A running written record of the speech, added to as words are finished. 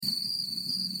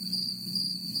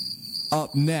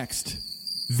Up next,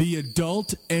 the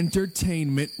Adult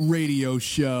Entertainment Radio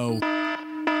Show.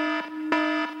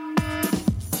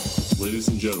 Ladies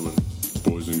and gentlemen,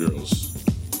 boys and girls,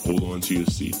 hold on to your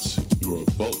seats. You are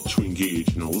about to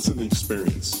engage in a listening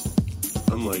experience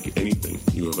unlike anything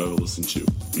you have ever listened to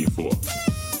before.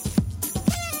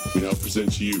 We now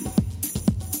present to you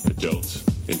Adult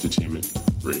Entertainment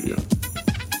Radio.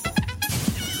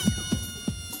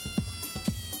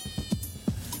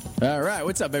 All right,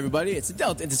 what's up, everybody? It's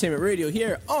Adult Entertainment Radio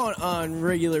here on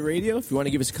Regular Radio. If you want to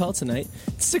give us a call tonight,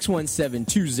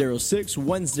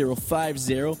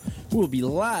 617-206-1050. We'll be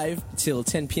live till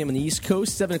 10 p.m. on the East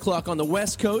Coast, 7 o'clock on the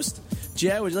West Coast.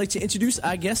 Jay, would you like to introduce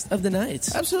our guest of the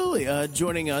night? Absolutely.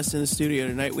 Joining us in the studio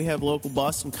tonight, we have local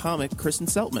Boston comic Kristin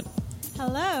Seltman.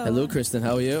 Hello. Hello, Kristin.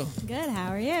 How are you? Good. How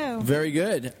are you? Very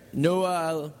good. No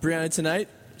Brianna tonight.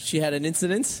 She had an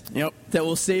incident that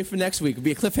we'll save for next week. It'll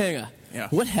be a cliffhanger. Yeah.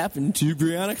 What happened to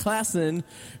Brianna Klassen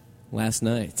last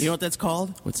night? You know what that's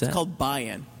called? What's that? It's called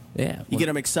buy-in. Yeah. You get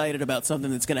them excited about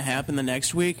something that's going to happen the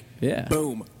next week. Yeah.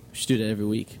 Boom. We should do that every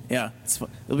week. Yeah. It's fun.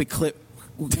 It'll be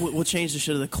We'll change the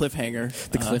shit to the cliffhanger.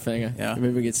 The cliffhanger. Yeah.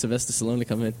 Maybe we get Sylvester Stallone to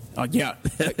come in. Oh, yeah.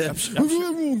 I'm sure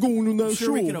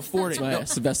we can afford it.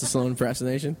 Sylvester Stallone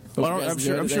impersonation.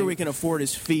 I'm sure we can afford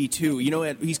his fee, too. You know,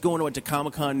 he's going to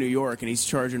Comic-Con New York, and he's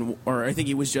charging, or I think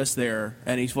he was just there,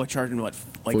 and he's charging, like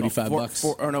 $45?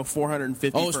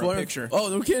 $450 for a picture. Oh,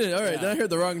 no kidding. All right. Then I heard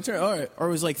the wrong term. All right. Or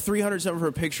it was like $300 something for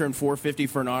a picture and $450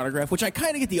 for an autograph, which I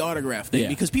kind of get the autograph thing,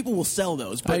 because people will sell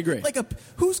those. But I agree. Like,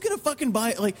 who's going to fucking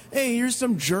buy, like, hey, here's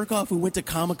some jerk-off who went to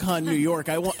Comic-Con New York.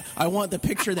 I want the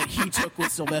picture that he took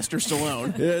with Sylvester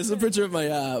Stallone. Yeah, it's a picture of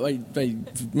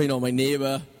my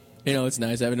neighbor. You know, it's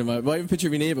nice having him. I have a picture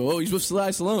of your neighbor. Oh, he's with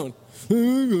Sly Stallone.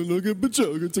 I'm going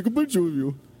to take a picture of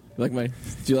you. Do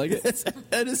you like it?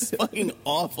 That is fucking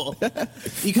awful.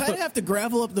 You kind of have to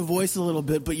gravel up the voice a little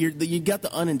bit, but you got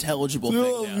the unintelligible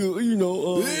thing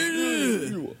now.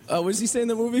 What does he say in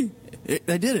the movie?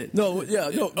 I did it. No.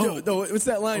 What's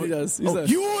that line he does?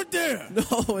 You weren't there.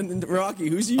 No, and Rocky.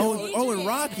 Who's he? And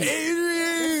Rocky.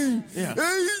 Adrian. Yeah.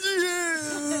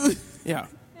 Adrian. Yeah.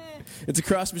 It's a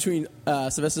cross between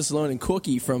Sylvester Stallone and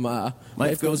Corky from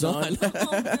Life Goes On. Oh, no.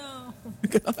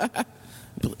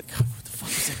 What the fuck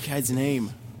is that guy's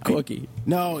name? Corky.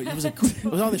 No, it was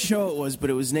on the show. It was, but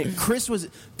it was named Chris. There was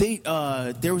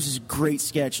this great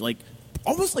sketch, like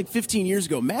almost like 15 years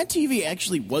ago. Mad TV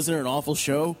actually wasn't an awful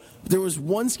show. There was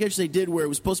one sketch they did where it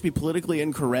was supposed to be politically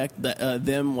incorrect, that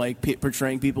them like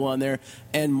portraying people on there.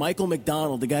 And Michael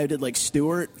McDonald, the guy who did like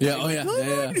Stewart,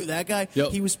 that guy,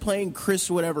 he was playing Chris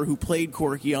whatever, who played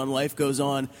Corky on Life Goes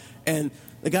On, and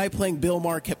the guy playing Bill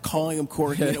Maher kept calling him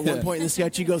Corky. And at one point in the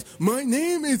sketch, he goes, "My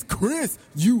name is Chris,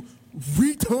 you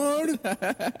retard."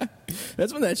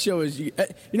 That's when that show is.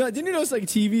 Didn't you notice like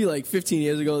TV like 15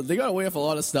 years ago? They got away with a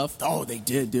lot of stuff. Oh, they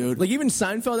did, dude. Like even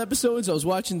Seinfeld episodes. I was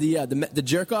watching the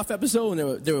jerk off episode,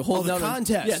 and they were holding the down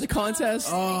contest. The contest.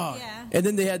 Oh, yeah. And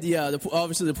then they had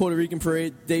obviously the Puerto Rican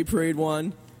parade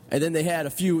one, and then they had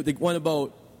a few. The one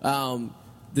about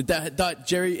that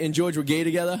Jerry and George were gay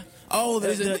together. Oh,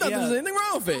 there's anything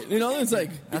wrong with it. You know, it's like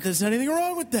not there's anything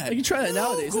wrong with that. You can try that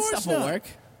nowadays. This stuff won't work.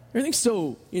 Everything's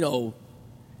so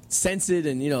censored,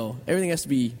 and everything has to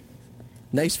be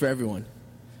nice for everyone.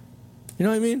 You know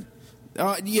what I mean?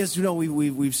 Yes,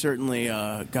 we've certainly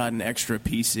gotten extra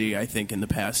PC, I think, in the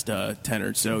past 10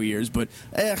 or so years. But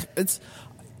it's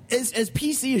as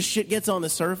PC as shit gets on the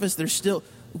surface. There's still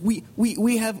we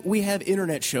have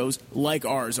internet shows like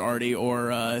ours, Arty,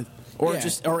 or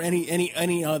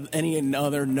any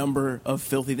other number of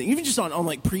filthy things. Even just on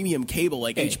like premium cable,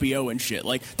 like HBO and shit.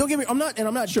 Like, don't get me. I'm not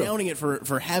downing it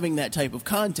for having that type of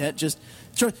content. Just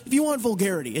if you want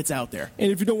vulgarity, it's out there.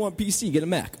 And if you don't want PC, get a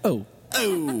Mac. Oh. How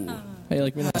you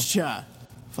like me now? Cha.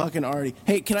 Fucking Arty.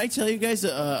 Hey, can I tell you guys?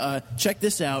 Check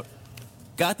this out.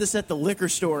 Got this at the liquor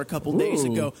store a couple days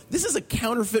ago. This is a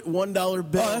counterfeit $1 bill.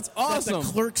 Oh, that's awesome. That the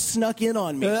clerk snuck in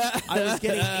on me. I was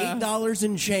getting $8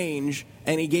 in change,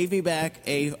 and he gave me back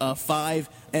a 5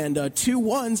 and 2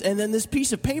 ones, and then this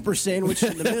piece of paper sandwiched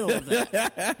in the middle of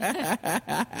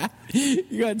that.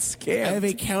 You got scammed. I have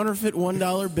a counterfeit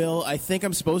 $1 bill. I think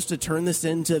I'm supposed to turn this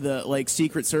into the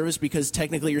Secret Service, because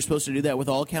technically you're supposed to do that with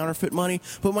all counterfeit money.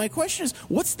 But my question is,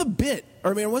 what's the bit? Or,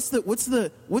 I mean, what's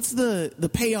the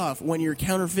payoff when you're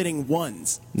counterfeiting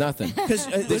ones? Nothing. Because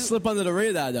they slip under the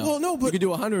radar, though. Well, no, but you could do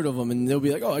 100 of them, and they'll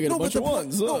be like, "Oh, I got a bunch of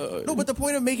ones." No, but the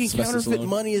point of making counterfeit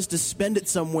money is to spend it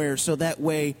somewhere, so that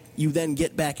way you then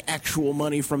get back actual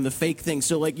money from the fake thing.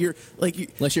 So unless you're a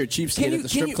cheapskate at the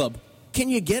strip club. Can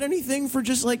you get anything for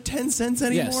just like 10 cents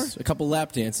anymore? Yes, a couple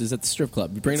lap dances at the strip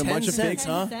club. You bring in a bunch of fake,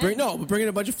 huh? Bring in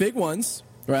a bunch of fake ones,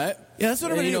 right? Yeah, that's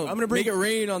what I'm going to do. I'm going to make it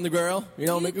rain on the girl. You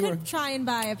know, You make it rain. could try and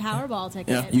buy a Powerball ticket.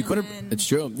 Yeah, You could have. and then- It's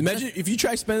true. Imagine if you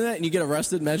try spending that and you get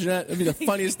arrested. Imagine that. It'd be the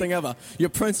funniest thing ever. Your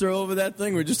prints are over that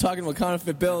thing. We're just talking about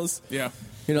counterfeit bills. Yeah.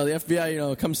 You know, the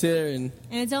FBI, comes here and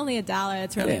And it's only $1.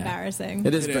 It's really Yeah. embarrassing.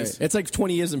 it is It great. is. It's like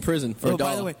 20 years in prison for Oh, $1.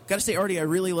 by the way, gotta say, Artie, I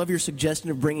really love your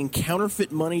suggestion of bringing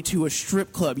counterfeit money to a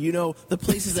strip club. You know, the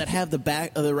places that have the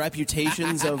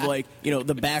reputations of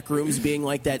the back rooms being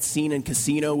like that scene in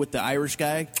Casino with the Irish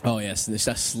guy. Oh yes, and they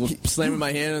start slamming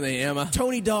my hand on the hammer.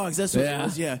 Tony Dogs, that's what it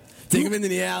was. Yeah, Take him into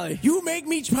the alley. you make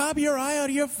me pop your eye out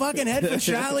of your fucking head for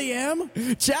Charlie M.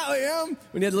 Charlie M.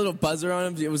 When he had a little buzzer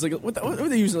on him, it was like what were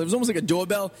they using? It was almost like a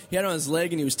doorbell. He had it on his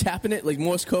leg and he was tapping it like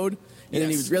Morse code. And then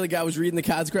the guy was reading the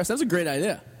cards across. That was a great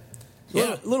idea.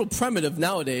 Yeah. A little primitive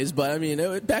nowadays, but I mean,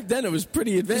 back then it was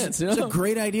pretty advanced. It's a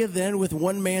great idea then with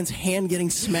one man's hand getting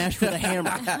smashed with a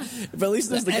hammer. But at least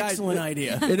there's the guy. Excellent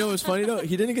idea. You know what's funny though?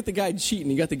 He didn't get the guy cheating.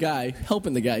 He got the guy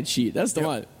helping the guy cheat. That's the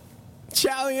one.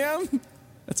 Charlie M.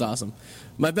 That's awesome.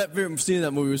 My favorite scene in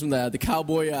that movie was when the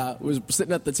cowboy was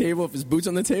sitting at the table with his boots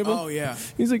on the table. Oh, yeah.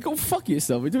 He's like, "Go fuck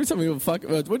yourself." He told me, "Go fuck."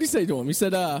 What did he say to him? He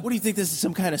said, What do you think, this is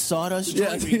some kind of sawdust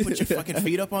joint where you put your fucking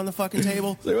feet up on the fucking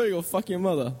table? He's like, "Why you go fuck your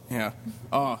mother?" Yeah.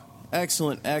 Oh,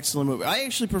 excellent movie. I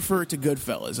actually prefer it to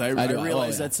Goodfellas. I do.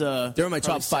 realize Oh, yeah. that's They're my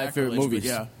top 5 favorite movies.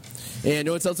 Yeah. And you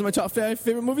know what's else in my top 5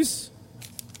 favorite movies?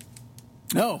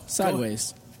 No.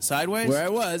 Sideways, Sideways? where I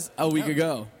was a week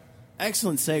ago.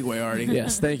 Excellent segue, Artie.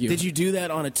 Yes, thank you. Did you do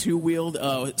that on a two-wheeled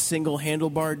single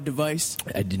handlebar device?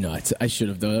 I did not. I should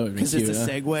have though. That would be Because cute. it's a huh?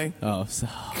 segue? Oh, so,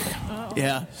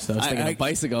 Yeah. so I was thinking a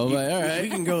bicycle, but all right. We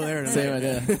can go there tonight. Same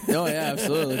idea. Oh, yeah,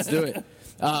 absolutely. Let's do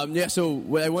it. So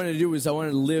what I wanted to do was I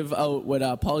wanted to live out what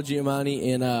Paul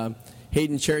Giamatti and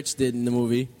Hayden Church did in the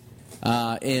movie.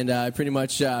 And I pretty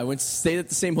much stayed at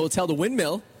the same hotel, the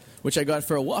Windmill, which I got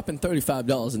for a whopping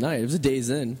 $35 a night. It was a Days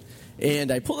Inn.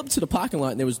 And I pulled up to the parking lot,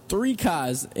 and there was 3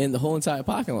 cars in the whole entire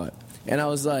parking lot. And I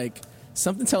was like,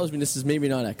 something tells me this is maybe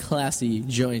not a classy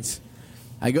joint.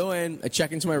 I go in, I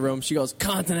check into my room. She goes,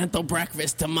 "Continental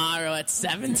breakfast tomorrow at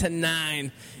 7 to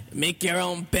 9. Make your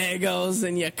own bagels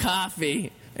and your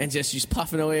coffee." And she's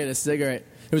puffing away at a cigarette.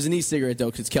 It was an e-cigarette, though,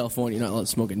 because it's California. You're not allowed to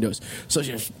smoke indoors. So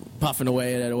she's puffing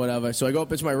away at it or whatever. So I go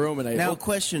up into my room, and Now,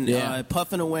 question. Yeah.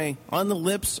 Puffing away, on the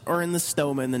lips or in the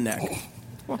stoma in the neck?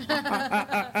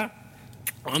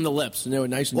 On the lips, and they were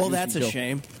nice and Well, juicy, that's a too.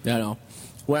 shame. Yeah, I know.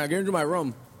 When I get into my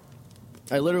room,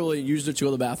 I literally used it to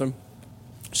go to the bathroom,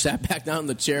 sat back down in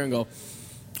the chair and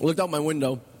looked out my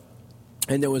window,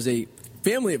 and there was a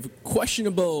family of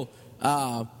questionable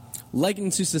liking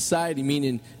to society,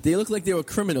 meaning they looked like they were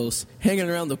criminals hanging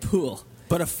around the pool.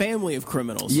 But a family of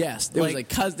criminals. Yes, there was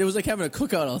like having a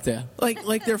cookout out there.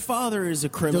 Like their father is a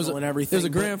criminal and everything. There's a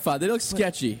grandfather. They look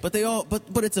sketchy. But they all.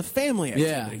 But it's a family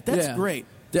activity. That's great.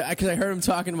 Because I heard him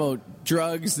talking about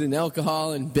drugs and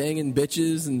alcohol and banging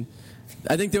bitches, and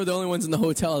I think they were the only ones in the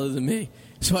hotel other than me.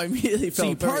 So I immediately felt.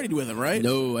 So you partied with him, right?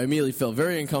 No, I immediately felt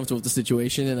very uncomfortable with the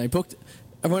situation, and I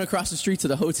went across the street to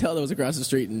the hotel that was across the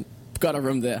street and got a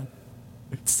room there.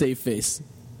 Save face.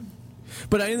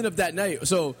 But I ended up that night.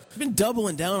 So I've been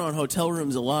doubling down on hotel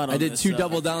rooms a lot. I did 2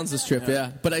 double downs this trip,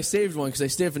 yeah. But I saved one because I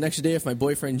stayed for an extra day with my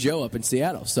boyfriend Joe up in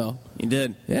Seattle. So You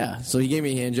did. yeah, so he gave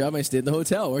me a hand job. I stayed in the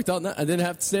hotel. Worked out. I didn't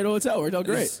have to stay at a hotel. Worked out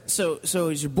great. So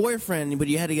he's your boyfriend, but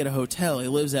you had to get a hotel. He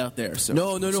lives out there. So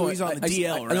No. So he's on the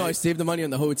DL, right? No, I saved the money on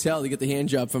the hotel to get the hand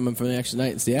job from him for the extra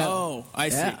night in Seattle. Oh, I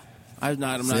see. Yeah. I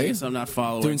See? guess I'm not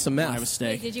following. Doing some math. My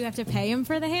mistake. Did you have to pay him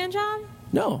for the hand job?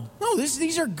 No. No,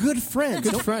 these are good friends.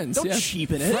 Good friends. Don't yeah.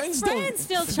 cheapen it. Friends don't. Friends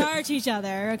still charge each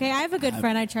other. Okay, I have a good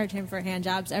friend. I charge him for hand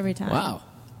jobs every time. Wow.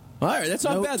 All right, that's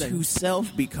not Note bad then. to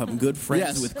self: become good friends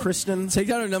Yes. with Kristin. Take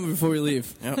down her number before we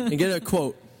leave and get a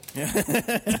quote.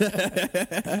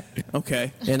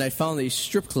 Okay. And I found a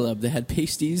strip club that had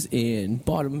pasties and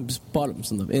bottoms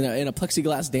in them, in a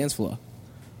plexiglass dance floor.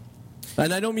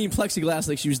 And I don't mean plexiglass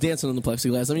like she was dancing on the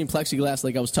plexiglass. I mean plexiglass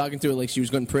like I was talking to her like she was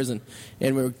going to prison.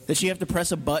 And Did she have to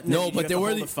press a button? no, and but there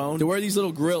were the phone. There were these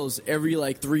little grills every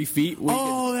 3 feet. Where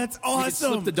Oh, that's awesome! could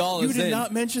slip the dollars You did in.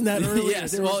 not mention that earlier.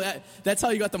 Yes, well, that's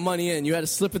how you got the money in. You had to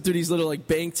slip it through these little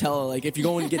bank teller. Like if you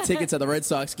go and get tickets at the Red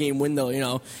Sox game window,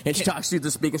 and she talks through the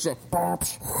speaker. She's like,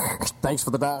 "Thanks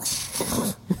for the dash."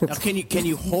 Now, can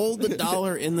you hold the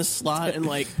dollar in the slot and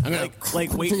wait for her,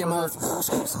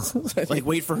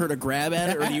 wait for her to grab grab at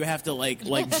it, or do you have to like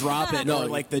drop it, or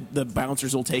like the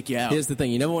bouncers will take you out? Here's the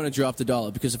thing: you never want to drop the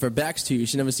dollar because if her back's to you,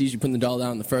 she never sees you putting the dollar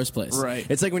down in the first place. Right.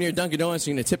 It's like when you're at Dunkin' Donuts,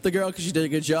 you're going to tip the girl because she did a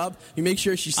good job. You make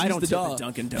sure she sees I don't the tip dollar. at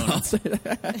Dunkin' Donuts.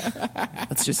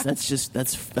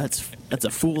 That's a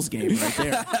fool's game right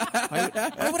there.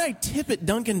 Why would I tip at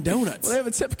Dunkin' Donuts? Well, they have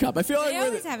a tip cup. I feel like They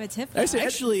always have a tip cup.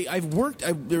 Actually,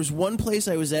 there's one place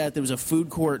I was at. There was a food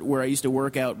court where I used to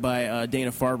work out by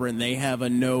Dana Farber, and they have a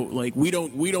no, like, we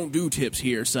don't do tips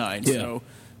here sign. Yeah. So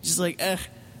just like,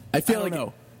 I feel like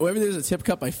know. whenever there's a tip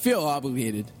cup, I feel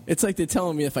obligated. It's like they're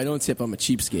telling me if I don't tip, I'm a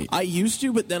cheapskate. I used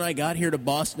to, but then I got here to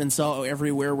Boston and saw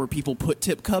everywhere where people put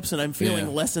tip cups, and I'm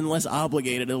feeling less and less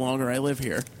obligated the longer I live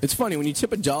here. It's funny when you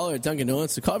tip $1 at Dunkin'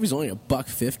 Donuts, the coffee's only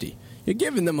 $1.50. You're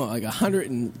giving them like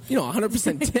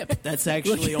 100% tip. That's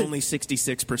actually only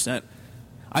 66%.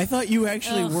 I thought you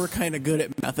actually were kind of good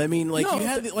at math. I mean, like, No, you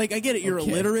had, like, I get it, you're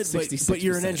illiterate, but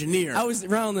you're an engineer. I was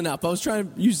rounding up. I was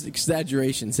trying to use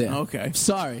exaggerations here. Okay.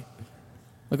 Sorry.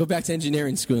 I'll go back to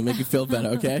engineering school and make you feel better,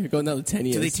 okay? Go another 10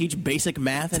 years. Do they teach basic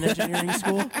math in engineering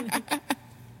school?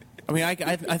 I mean, I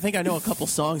think I know a couple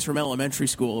songs from elementary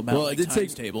school about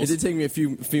times tables. It did take me a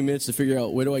few minutes to figure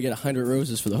out where do I get 100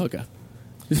 roses for the hooker.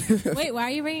 Wait, why are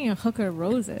you bringing a hooker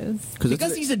roses?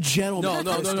 Because he's a gentleman.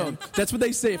 No. That's what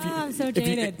they say. If you, I'm so if you,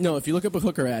 jaded. if you look up a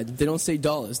hooker ad, they don't say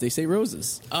dollars. They say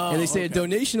roses. And they say a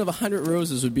donation of 100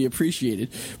 roses would be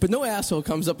appreciated. But no asshole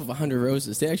comes up with 100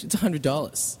 roses. It's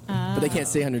 $100. But they can't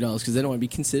say $100 because they don't want to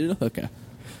be considered a hooker.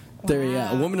 They're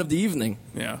a woman of the evening.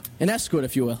 Yeah. An escort,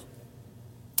 if you will.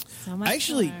 So much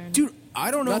Actually, fun. dude,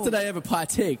 I don't know. Not that I ever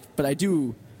partake, but I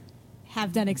do.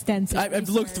 Have done extensive I've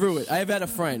looked through it. I've had a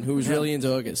friend who was really into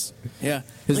hookers. Yeah.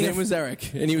 His name was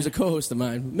Eric, and he was a co-host of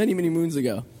mine many, many moons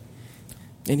ago.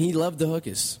 And he loved the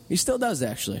hookers. He still does,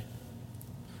 actually.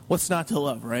 What's not to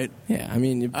love, right? Yeah, I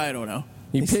mean, I don't know.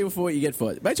 you pay for what you get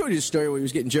for it. But I told you the story where he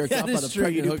was getting jerked off by the true.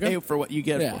 You pregnant do hooker. pay for what you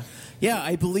get. Yeah. For. Yeah,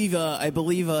 I believe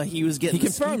he was getting He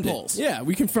confirmed the it. pulse. Yeah,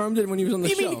 we confirmed it when he was on the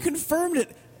You show. mean you confirmed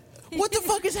it? What the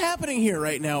fuck is happening here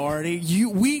right now, Artie?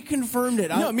 We confirmed it.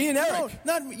 No, me and Eric.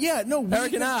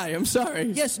 Eric and I. I'm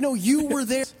sorry. Yes, no, you were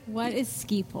there. What is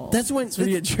ski pole? That's when So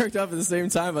we get jerked off at the same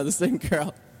time by the same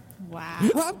girl. Wow.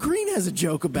 Rob Green has a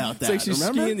joke about that. It's like she's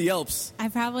remember? skiing the Alps. I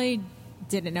probably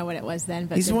didn't know what it was then,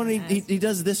 but He's the one. didn't ask. He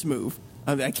does this move.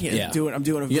 I can't do it. I'm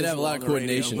doing a. You gotta have a visual lot on of the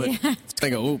radio, coordination. but- It's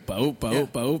like a oopa, oopa,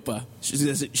 oopa, oopa.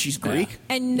 She's Greek.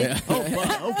 And As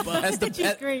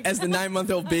She's great. the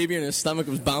 9-month-old baby in her stomach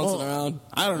was bouncing around.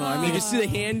 I don't know. I You mean, can see the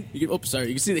hand. You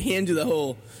can see the hand do the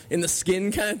whole in the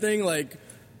skin kind of thing, like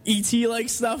ET like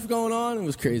stuff going on. It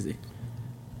was crazy.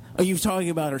 are you talking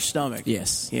about her stomach?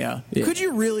 Yes. Yeah. Yeah. Could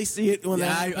you really see it when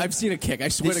Yeah, that? I've seen a kick. I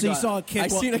swear to So you God. saw a kick I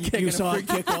seen a while- kick. you and saw a freaked-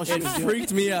 kick while she it was doing it?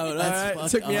 freaked me out. That's All right,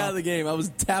 fucked took me out up. of the game. I was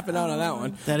tapping out on that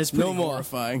one. That is pretty no more.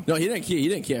 horrifying. No, he didn't care. He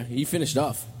didn't care. He finished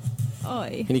off,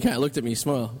 Oy. and he kind of looked at me,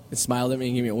 smiled at me,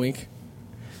 and gave me a wink.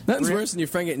 Nothing's Bri- worse than your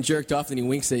friend getting jerked off and he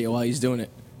winks at you while he's doing it.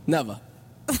 Never.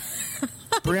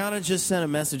 Brianna just sent a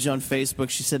message on Facebook.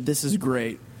 She said, "This is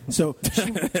great." So,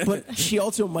 but she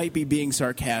also might be being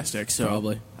sarcastic. So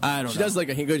Probably. I don't She know. does like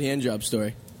a good hand job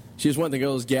story. She was one of the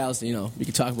girls, gals, you know, you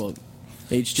could talk about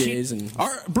HJs and...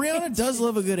 Brianna does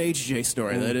love a good HJ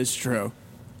story. That is true.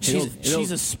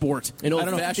 She's a sport. in old I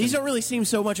don't know. fashion. These don't really seem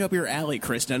so much up your alley,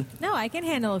 Kristin. No, I can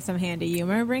handle some handy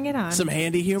humor. Bring it on. Some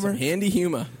handy humor. Handy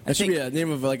humor. That should think- be a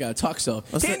name of like a talk show.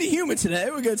 What's Handy that? humor today.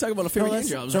 We're going to talk about a favorite hand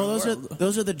jobs. No, around those the are world.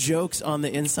 those are the jokes on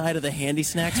the inside of the handy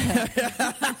snacks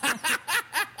pack.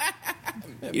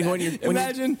 You know,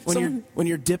 when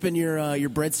you're dipping your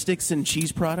breadsticks in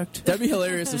cheese product. That'd be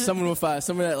hilarious if someone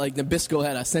that like Nabisco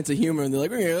had a sense of humor and they're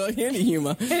like, we're gonna handy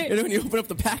humor. And then when you open up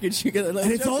the package, you get like,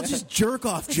 And it's all just jerk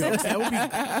off jokes. That would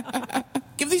be.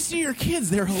 Give these to your kids.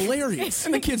 They're hilarious.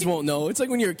 and the kids won't know. It's like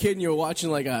when you're a kid and you were watching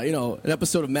like an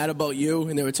episode of Mad About You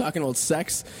and they were talking about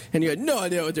sex and you had no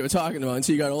idea what they were talking about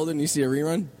until you got older and you see a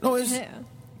rerun. No, Yeah.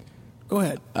 go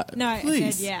ahead. No, I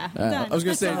please. said yeah. I was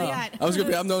gonna That's say, all I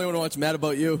got. I'm the only one who watched Mad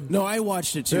About You. No, I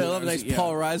watched it too. I love a nice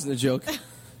Paul Reiser joke.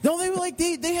 No, they were like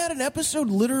they had an episode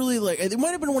literally like it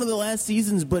might have been one of the last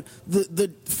seasons, but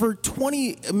the for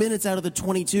 20 minutes out of the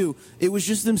 22, it was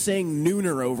just them saying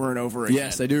nooner over and over again.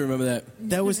 Yes, I do remember that.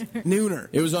 That was nooner.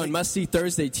 It was on Must See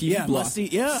Thursday TV Yeah, block. Must See,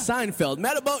 yeah. Seinfeld,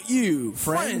 Mad About You,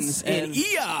 Friends, and and-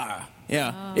 ER.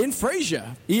 Yeah. In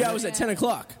Frasier. ER was at 10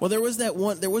 o'clock. Well, there was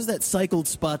that cycled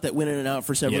spot that went in and out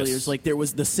for several Yes. years. Like there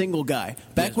was the single guy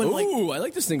back Yes. when like Ooh, I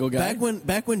like the single guy.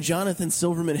 back when Jonathan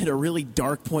Silverman hit a really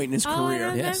dark point in his Oh, I career.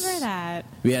 remember Yes. that.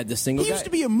 We had the single He guy. used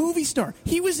to be a movie star.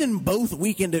 He was in both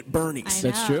Weekend at Bernie's. I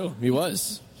That's know. true. He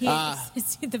was. He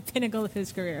is the pinnacle of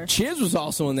his career. Cheers was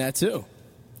also in that, too.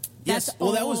 Yes, That's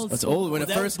well, old. That's old. When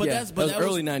it first, that was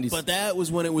early 90s. But that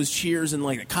was when it was Cheers and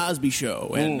like the Cosby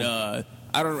Show, and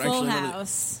I don't Full actually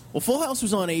House. Well, Full House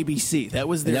was on ABC. That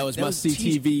was must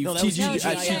see TV. No, that was TGI.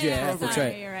 TGI. That's Sorry,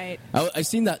 right. you're right. I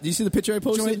seen that. Do you see the picture I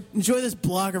posted? Enjoy this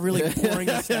block of really boring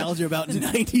nostalgia about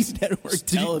 90s network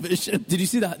television. Did you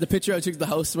see the picture I took of the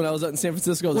house when I was out in San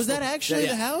Francisco? Was that actually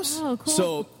the house? Oh, cool.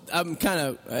 So I'm kind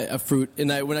of a fruit, and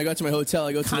when I got to my hotel,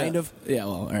 I go to Kind of. Yeah,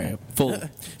 well, all right, full.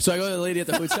 So I go to the lady at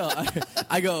the hotel.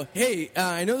 I go, hey,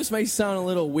 I know this might sound a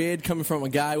little weird coming from a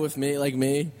guy with me like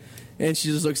me. And she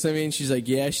just looks at me and she's like,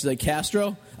 yeah. She's like,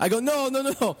 Castro? I go, no.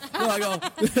 I go,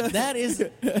 that is.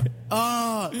 And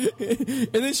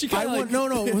then she kind of like,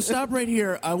 no. We'll stop right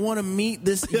here. I want to meet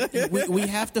this. We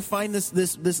have to find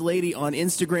this lady on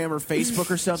Instagram or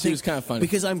Facebook or something. She was kind of funny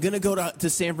because I'm gonna go to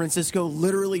San Francisco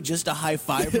literally just to high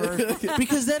five her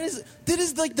because that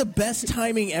is like the best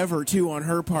timing ever too on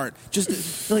her part.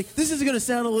 Just like this is gonna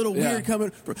sound a little weird coming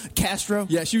from Castro.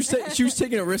 Yeah, she was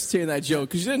taking a risk saying that joke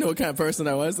because she didn't know what kind of person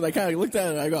I was, and I kind of looked at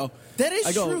her and I go, that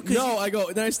is true. No, I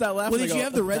go. Then I start laughing. Well, did you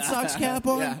have the Red Sox cap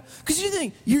on? Yeah. Because you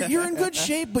think you're in good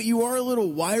shape, but you are a little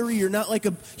wiry. You're not like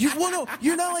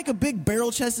you're not like a big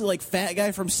barrel chested like fat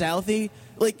guy from Southie.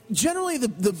 Like generally,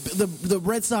 the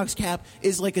Red Sox cap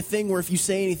is like a thing where if you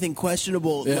say anything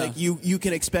questionable, like you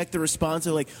can expect the response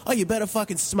of like, oh, you better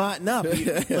fucking smarten up,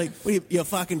 like you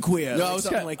fucking queer. No,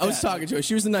 like, I was talking to her.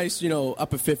 She was a nice,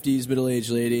 upper 50s, middle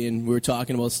aged lady, and we were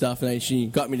talking about stuff. And she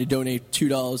got me to donate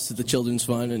 $2 to the Children's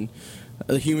Fund and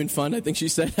the Human Fund. I think she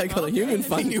said. I go, the Human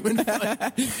Fund.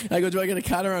 I go, do I get a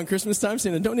card around Christmas time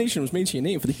saying the donation was made to your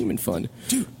name for the Human Fund?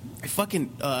 Dude, I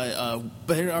fucking. But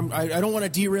I don't want to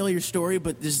derail your story,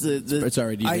 but this is the it's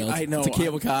already derailed. I know it's a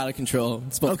cable car out of control.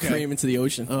 It's about cream into the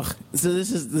ocean. Ugh. So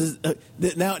this is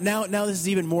now this is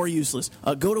even more useless.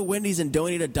 Go to Wendy's and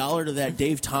donate $1 to that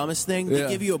Dave Thomas thing. They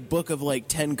give you a book of like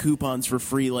 10 coupons for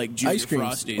free, like junior ice cream.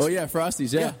 Frosties. Oh yeah,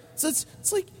 Frosties. Yeah. So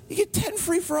it's like you get 10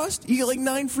 free Frosties. You get like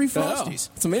 9 free Frosties.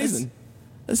 It's amazing.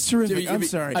 That's terrific. I'm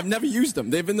sorry. I've never used them.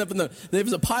 They've been up in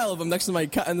there's a pile of them next to my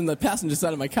car, and then the passenger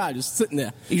side of my car, just sitting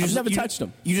there. I've never touched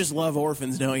them. You just love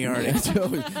orphans, don't you, Arty?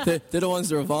 They're the ones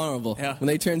that are vulnerable. Yeah. When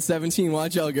they turn 17,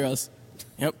 watch out, girls.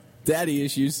 Yep. Daddy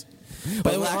issues.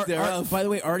 By the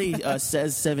way, Arty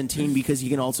says 17 because he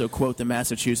can also quote the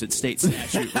Massachusetts state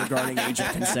statute regarding age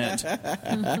of consent.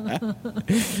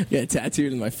 Yeah,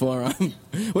 tattooed in my forearm.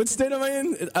 What state am I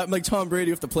in? I'm like Tom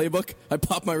Brady with the playbook. I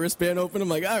pop my wristband open. I'm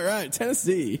like, all right,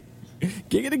 Tennessee.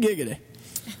 Giggity.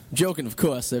 Joking, of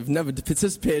course. I've never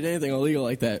participated in anything illegal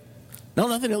like that. No,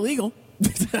 nothing illegal.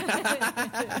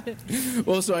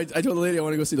 Well, so I told the lady I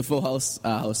want to go see the Full House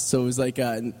house. So it was like,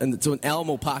 and so an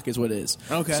Alamo Park is what it is.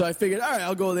 Okay. So I figured, all right,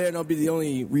 I'll go there and I'll be the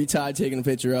only retard taking a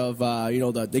picture of,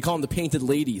 they call them the painted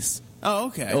ladies. Oh,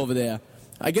 okay. Over there.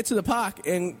 I get to the park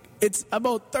and it's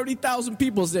about 30,000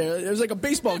 people's there. It was like a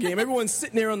baseball game. Everyone's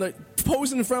sitting there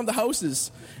posing in front of the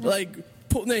houses, like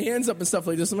putting their hands up and stuff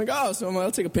like this. I'm like,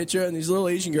 I'll take a picture. And these little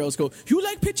Asian girls go, you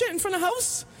like picture in front of the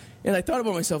house? And I thought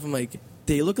about myself, I'm like,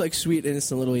 they look like sweet,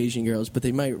 innocent little Asian girls, but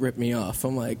they might rip me off.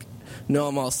 I'm like, no,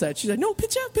 I'm all set. She's like, no,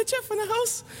 picture from the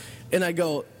house. And I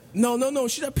go, no,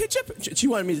 she's like, picture. She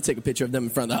wanted me to take a picture of them in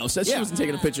front of the house. She wasn't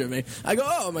taking a picture of me. I go,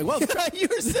 I'm like, well,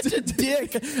 you're such a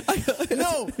dick.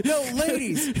 No,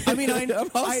 ladies. I mean, I know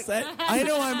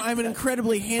I'm an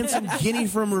incredibly handsome guinea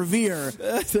from Revere,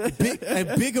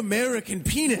 a big American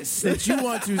penis that you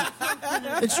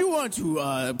want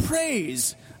to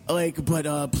praise.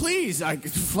 But please,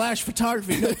 flash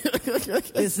photography.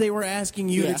 As they were asking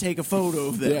you to take a photo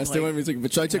of them. Yes, they wanted me to take a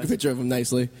picture. I took a picture of them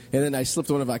nicely, and then I slipped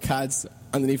one of our cards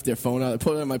underneath their phone out. I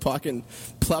put it in my pocket and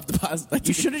plopped the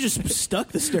You should have just stuck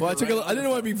the sticker. Well, I didn't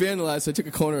want to be vandalized, so I took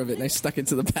a corner of it and I stuck it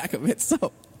to the back of it.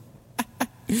 So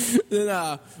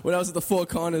then, when I was at the Four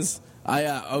Corners,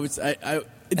 there was a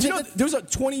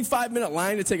 25-minute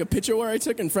line to take a picture where I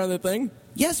took in front of the thing.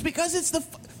 Yes, because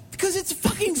it's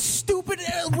fucking stupid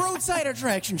roadside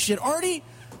attraction shit, Arty.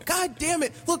 God damn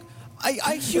it! Look,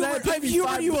 I've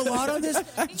humored you a lot on this.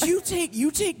 You're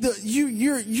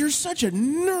such a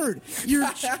nerd.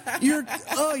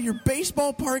 Your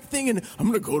baseball park thing, and I'm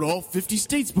gonna go to all 50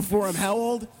 states before I'm how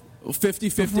old? 50,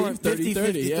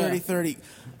 30.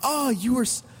 Oh, you were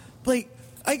like.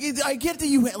 I get that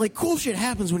you like cool shit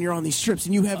happens when you're on these trips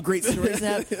and you have great stories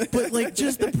but like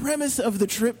just the premise of the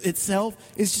trip itself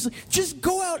is just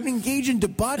go out and engage in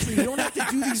debauchery. You don't have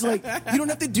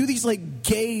to do these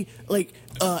gay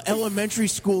elementary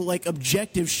school like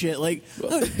objective shit. Like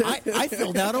I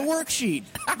filled out a worksheet.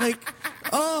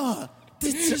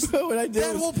 It's just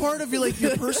that whole part of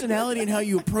your personality and how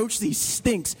you approach these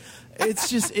stinks.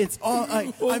 It's all.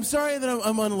 I'm sorry that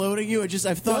I'm unloading you.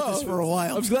 I've thought this for a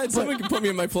while. I'm glad someone can put me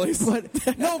in my place.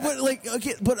 But no, but like,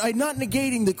 okay, but I'm not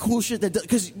negating the cool shit that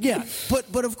because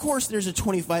but of course there's a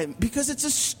 25 because it's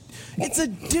a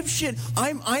dipshit.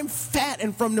 I'm fat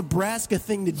and from Nebraska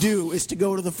thing to do is to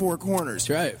go to the Four Corners,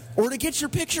 right? Or to get your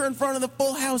picture in front of the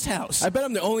Full House. I bet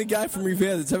I'm the only guy from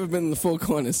Revere that's ever been in the Four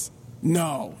Corners.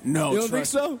 No. You don't think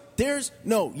so?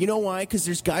 You know why? Because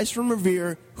there's guys from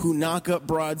Revere who knock up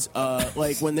broads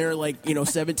like when they're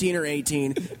 17 or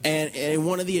 18, and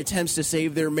one of the attempts to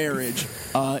save their marriage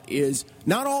is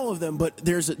not all of them, but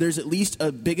there's at least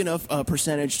a big enough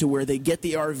percentage to where they get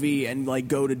the RV and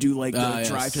go to do the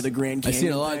drive to the Grand Canyon. I've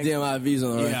seen a lot of damn RVs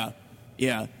on the road.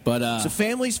 Yeah. But so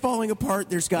families falling apart,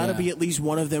 there's got to be at least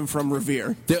one of them from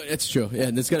Revere. It's true.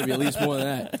 Yeah, there's got to be at least more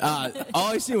than that.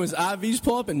 All I seen was RVs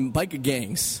pull up and biker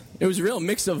gangs. It was a real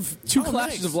mix of two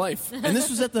classes of life. And this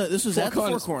was at the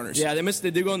Four Corners. Yeah, they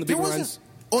did go on the big runs.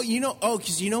 Oh,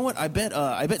 because you know what? I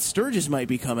bet Sturgis might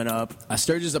be coming up.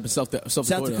 Sturgis up in South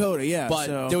Dakota. Yeah.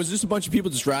 But there was just a bunch of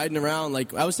people just riding around.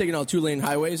 I was taking all 2-lane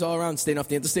highways all around, staying off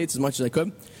the interstates as much as I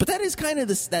could. But that is kind of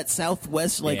that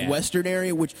southwest, western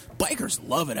area, which bikers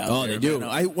love it out there. Oh, they do.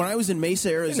 When I was in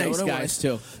Mesa, Arizona, nice guys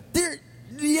too.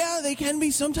 Yeah, they can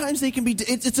be. Sometimes they can be.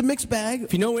 It's a mixed bag.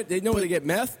 If you know what, they know where they get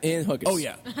meth and hookers.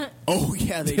 Oh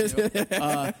yeah, they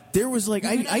do. There was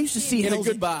I used to see in a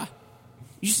good bar.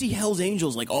 You see Hell's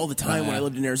Angels all the time when I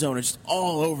lived in Arizona, just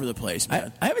all over the place,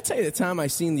 man. I ever tell you the time I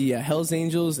seen the Hell's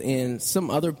Angels and some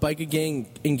other biker gang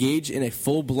engage in a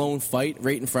full blown fight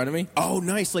right in front of me? Oh,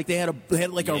 nice! They had a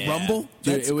rumble.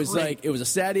 Dude, That's it was great. it was a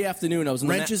Saturday afternoon. I was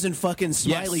wrenches and fucking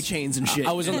smiley chains and shit.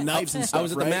 I was on knives and stuff. I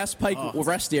was at the Mass Pike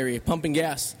rest area pumping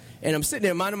gas. And I'm sitting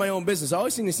there minding my own business. I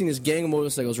always seen this gang of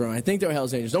motorcycles around. I think they were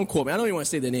Hell's Angels. Don't quote me. I don't even want to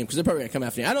say their name because they're probably going to come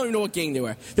after me. I don't even know what gang they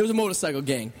were. There was a motorcycle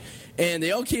gang. And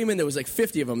they all came in. There was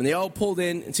 50 of them. And they all pulled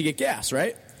in to get gas,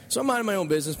 right? So I'm minding my own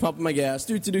business, pumping my gas.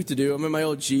 I'm in my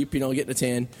old Jeep, getting a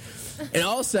tan. And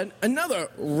all of a sudden, another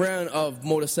round of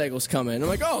motorcycles come in. I'm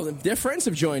like, oh, their friends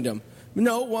have joined them.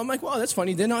 No, well, I'm like, wow, that's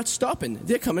funny. They're not stopping.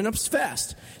 They're coming up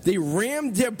fast. They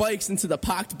rammed their bikes into the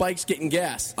parked bikes getting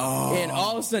gas. Oh, and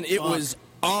all of a sudden, it was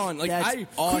on. I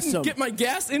couldn't get my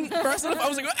gas in fast enough. I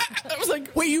was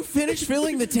like, wait, you finished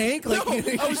filling the tank? No,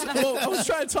 I was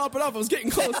trying to top it off. I was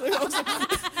getting close.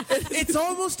 It's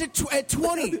almost at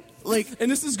 20. And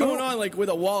this is going on with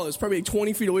a wall. It's probably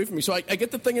 20 feet away from me. So I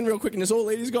get the thing in real quick, and this old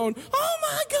lady's going, oh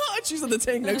my God. She's in the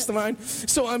tank next to mine.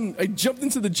 So I jumped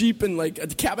into the Jeep and the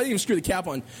cap. I didn't even screw the cap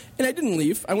on. And I didn't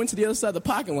leave. I went to the other side of the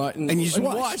parking lot and you just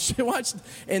watched.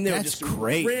 And they were just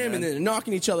ramming and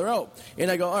knocking each other out.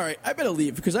 And I go, all right, I better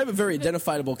leave because I have a very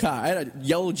identifiable car. I had a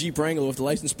yellow Jeep Wrangler with the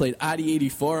license plate Arty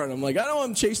 84. And I'm like, I don't want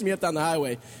them chasing me up down the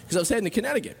highway because I was heading to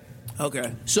Connecticut.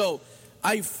 Okay. So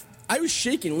I was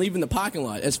shaking leaving the parking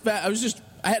lot.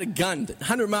 I had a gun,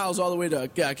 100 miles all the way to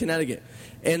Connecticut.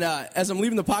 And as I'm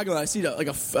leaving the parking lot, I see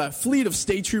a fleet of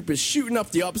state troopers shooting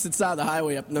up the opposite side of the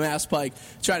highway up in the Mass Pike,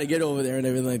 trying to get over there and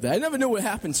everything like that. I never knew what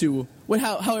happened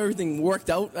how everything worked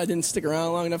out. I didn't stick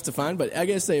around long enough to find, but I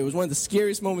gotta say, it was one of the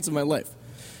scariest moments of my life.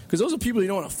 Because those are people you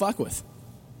don't want to fuck with.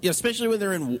 Yeah, especially when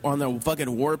they're on the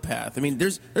fucking warpath. I mean,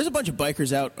 there's a bunch of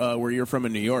bikers out where you're from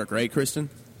in New York, right, Kristin?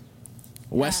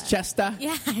 Westchester?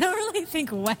 Yeah, I don't really think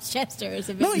Westchester is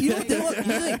a big No,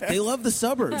 they love the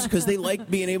suburbs because they like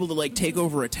being able to take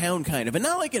over a town, kind of, and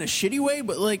not in a shitty way,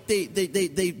 but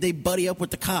they buddy up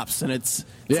with the cops, and it's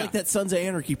like that Sons of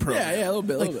Anarchy program. Yeah, a little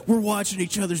bit. We're watching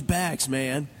each other's backs,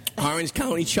 man. Orange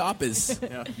County Choppers.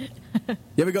 Yeah. You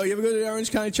ever go to the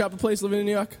Orange County Chopper place living in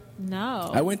New York?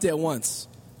 No. I went there once.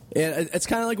 And it's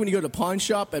kind of like when you go to pawn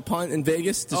shop in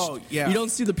Vegas. Yeah. You don't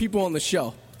see the people on the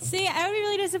show. See, I would be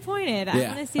really disappointed. Yeah,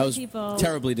 I want to see I was people.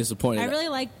 Terribly disappointed. I really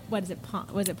like, was it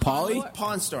Polly?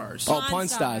 Pawn Stars. Oh, Pawn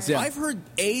Stars, yeah. I've heard,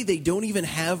 they don't even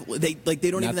have, they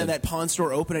don't even have that pawn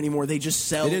store open anymore. They just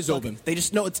sell. It is open. They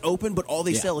just know it's open, but all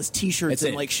they sell is T-shirts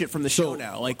and shit from the show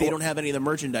now. They don't have any of the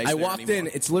merchandise I walked in,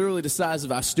 it's literally the size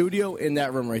of our studio in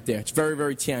that room right there. It's very,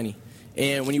 very tiny.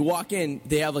 And when you walk in,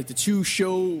 they have the two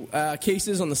show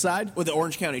cases on the side. With the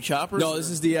Orange County Choppers? No, this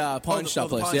is the pawn shop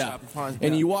place.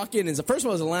 And you walk in, and first of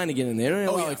all, there's a line to get in there. They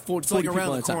don't have 40 people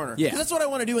around at the corner. Yeah. That's what I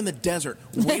want to do in the desert.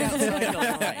 Wait outside the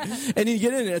line. And you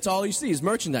get in, and it's all you see is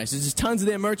merchandise. There's just tons of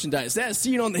their merchandise. That's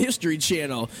seen on the History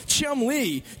Channel. Chum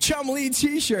Lee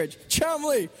T-shirts. Chum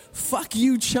Lee. Fuck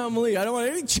you, Chum Lee. I don't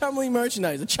want any Chum Lee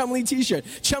merchandise. A Chum Lee T-shirt.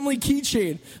 Chum Lee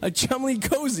keychain. A Chum Lee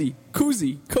koozie.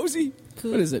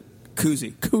 What is it?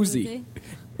 Koozie.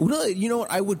 Well, you know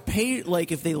what? I would pay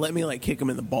if they let me kick them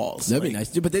in the balls. That'd be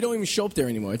nice, but they don't even show up there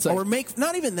anymore. It's or make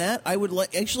not even that. I would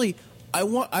actually. I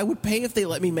would pay if they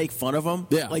let me make fun of him,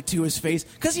 Yeah. like to his face,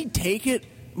 because he'd take it.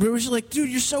 We were just like, dude,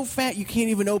 you're so fat you can't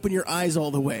even open your eyes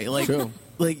all the way. Like, True.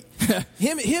 like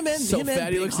him and So him fat and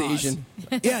he Big looks Hoss. Asian.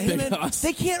 Yeah, him Big and Hoss.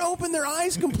 they can't open their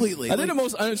eyes completely. Are they Like, the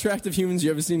most unattractive humans you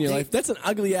ever seen in your life? That's an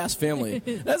ugly ass family.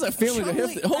 That's a family.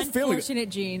 The whole family. Unfortunate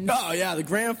genes. Oh yeah, the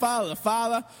grandfather, the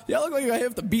father. Yeah, look like I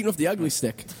have to beat him with the ugly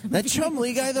stick. that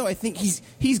Chum-Lee guy, though, I think he's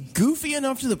goofy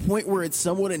enough to the point where it's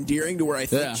somewhat endearing to where I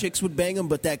think Yeah. chicks would bang him.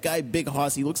 But that guy, Big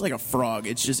Hoss, he looks like a frog.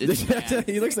 It's bad.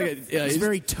 He looks like a. Yeah, He's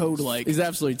very toad-like. He's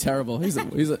absolutely terrible. He's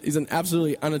an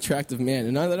absolutely unattractive man,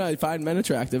 and not that I find men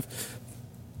attractive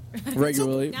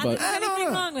regularly, Not but that there's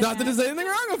anything wrong with not that that. there's anything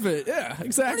wrong with it. Yeah, I don't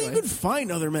exactly. even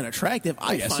find other men attractive.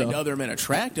 I guess find so. other men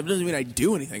attractive. Doesn't mean I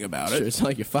do anything about Sure, it. it's not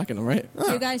like you're fucking them, right?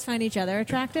 Do you guys find each other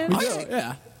attractive?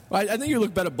 Yeah. Well, I think you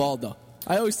look better bald though.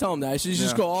 I always tell him that. I should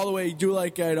just go all the way, do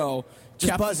like Just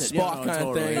Captain buzz it. Spock Yeah, no, kind of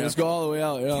totally, thing, yeah. and just go all the way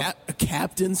out. You know?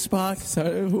 Captain Spock?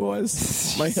 So, who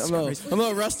was? I'm a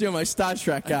little rusty on my Star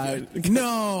Trek guy.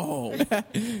 No.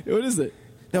 What is it?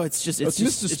 No, it's just Mr.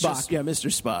 it's Spock. Just, yeah, Mr.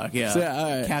 Spock. Yeah. So, yeah,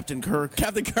 all right. Captain Kirk.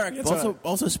 Captain Kirk. That's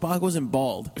Also, Spock wasn't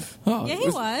bald. oh, Yeah, he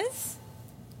was.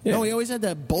 Yeah. No, he always had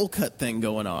that bowl cut thing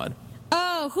going on.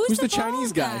 Oh, who's Who's the the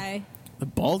Chinese bald guy? The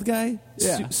bald guy?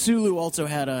 Yeah. Sulu also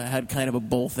had kind of a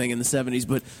bowl thing in the 70s,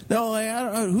 but no, I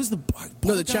don't know. Who's the bald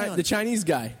No, guy on- the Chinese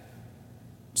guy.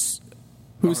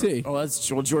 Who's he? Oh, that's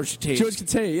George Takei. George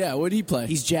Takei. Yeah, what did he play?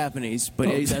 He's Japanese, but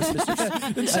that's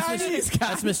Mr. the Chinese guy.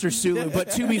 That's Mr. Sulu. But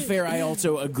to be fair, I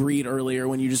also agreed earlier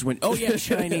when you just went, "Oh yeah,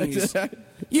 Chinese."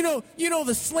 You know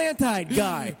the slant-eyed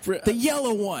guy, the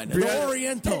yellow one, the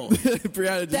Oriental.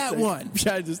 Brianna just That one.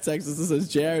 Brianna just texts us and says,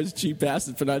 JR is a cheap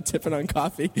bastard for not tipping on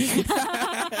coffee.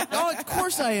 Oh, of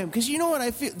course I am, because you know what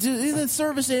I feel. The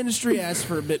service industry asks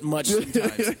for a bit much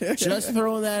sometimes. Just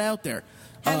throwing that out there.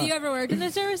 Have you ever worked in the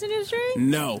service industry?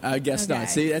 No, I guess Okay. not.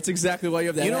 See, that's exactly why you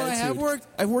have that you know what I attitude. have worked?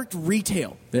 I've worked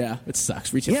retail. Yeah, it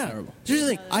sucks. Retail's Yeah. terrible. Here's the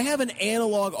thing. I have an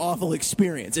analog awful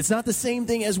experience. It's not the same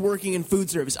thing as working in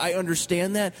food service. I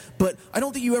understand that, but I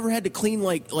don't think you ever had to clean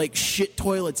like shit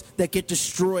toilets that get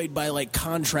destroyed by like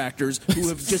contractors who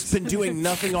have just been doing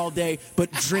nothing all day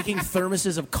but drinking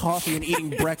thermoses of coffee and eating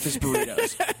breakfast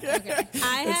burritos. Okay.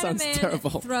 I had a sounds man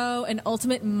terrible. throw an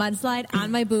ultimate mudslide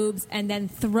on my boobs and then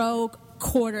throw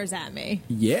quarters at me.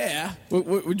 Yeah. What,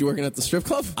 were you working at the strip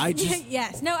club? I just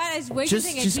Yes. No, I was Just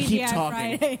waitressing at keep TGI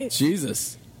talking. Friday.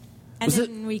 Jesus. And Was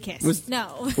then we kissed.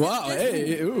 No. Wow.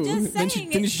 Hey. Ooh. Just Then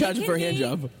saying. you charge it her for a can hand be-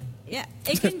 job. Yeah.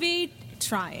 It can be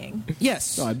trying.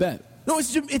 yes. Oh, I bet. No,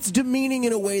 it's demeaning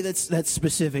in a way that's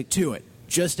specific to it.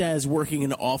 Just as working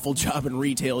an awful job in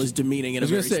retail is demeaning in a I was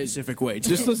very gonna say, specific way.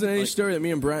 Just listen to any story that me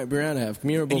and Brianna have.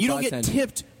 Me and her both And you don't get bartending.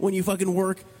 tipped when you fucking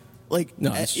work. Like No,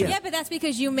 that's true. Yeah, but that's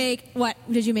because you make, what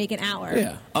did you make an hour?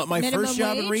 Yeah. my Minimum first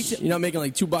job in wage? retail. You're not making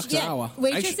like $2 an Yeah. hour.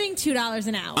 Waitressing, $2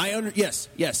 an hour.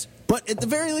 Yes. But at the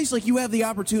very least, like you have the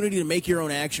opportunity to make your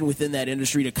own action within that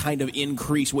industry to kind of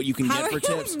increase what you can How get are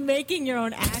for you tips. making your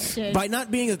own action? By not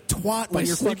being a twat when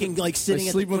you're sleeping- fucking like sitting by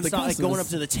at sleeping with the front, like going up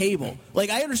customers. to the table. Like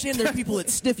I understand there are people that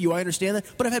stiff you. I understand that,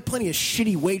 but I've had plenty of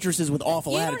shitty waitresses with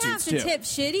awful you don't attitudes have to too. tip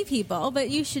shitty people, but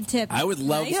you should tip I would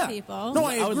love- nice Yeah. people. No,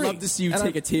 I would agree. love to see you And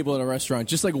take a table at a restaurant,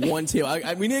 just like one table.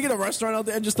 We need to get a restaurant out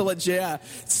there just to let JR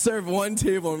serve one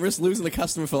table and risk losing the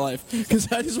customer for life. Because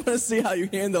I just want to see how you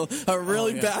handle a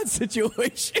really bad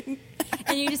situation.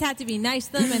 And you just have to be nice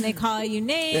to them, and they call you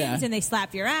names, Yeah. and they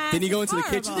slap your ass. Then you go It's into the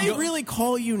horrible. kitchen, They really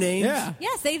call you names? Yeah.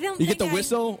 Yes, they don't. You get the think I-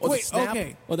 whistle or Wait, the snap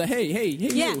okay. or the hey, Yeah,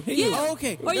 you, hey you. you. Oh,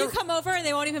 okay. Or you They're- come over and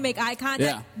they won't even make eye contact.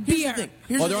 Yeah. Here's Beer. the thing.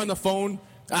 Here's Or the they're thing. on the phone.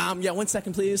 Yeah, 1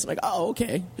 second, please. I'm like, oh,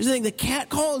 okay. Here's the thing, the cat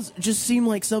calls just seem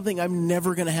like something I'm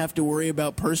never going to have to worry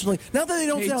about personally. Not that they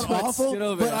don't Hey, sound Toots, awful, get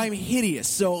over but here. I'm hideous.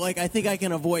 So, like, I think I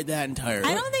can avoid that entirely.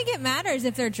 I don't think it matters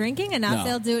if they're drinking enough. No.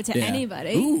 They'll do it to Yeah.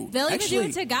 anybody. Ooh, They'll actually-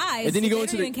 even do it to guys. And then you they go don't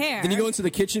into the even care. then you go into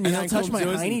the kitchen And behind they'll touch closed my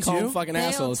doors and hiney, call them too? fucking They'll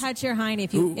assholes. touch your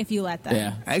hiney if you let them.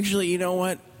 Yeah. Actually, you know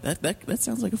what? That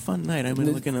sounds like a fun night. I'm going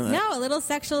to look into that. No, a little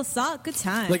sexual assault. Good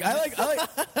time. Like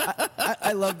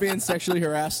I love being sexually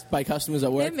harassed by customers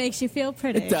at work. it makes you feel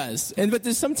pretty. It does, but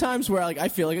there's sometimes where like I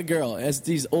feel like a girl as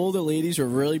these older ladies are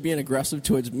really being aggressive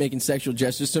towards making sexual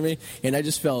gestures to me, and I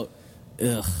just felt,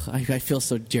 ugh, I feel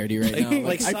so dirty right now.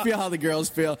 Like, I feel how the girls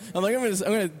feel. I'm like I'm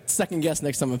gonna second guess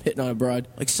next time I'm hitting on a broad.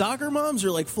 Like soccer moms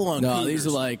or like full on No, cougars? these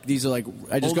are like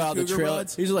I just Old got out of the cougar trailer.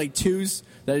 rods? These are like twos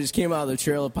that just came out of the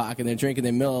trailer park and they're drinking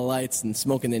their Miller Lights and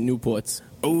smoking their Newports.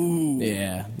 Ooh.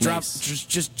 Yeah. Drop nice.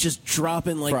 just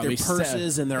dropping like Probably their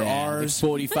purses and their R's. Like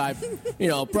 45,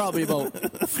 probably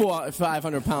about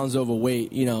 500 pounds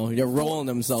overweight. They're rolling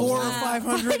themselves. 400 or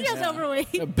 500. That's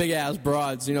overweight. Big ass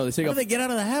broads. They take How a do they get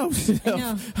out of the house?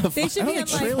 No. They should be on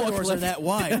Trailer doors are that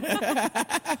wide.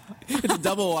 it's a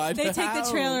double wide. They take the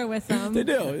trailer with them. They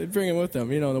do. They bring him with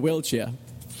them. In a wheelchair.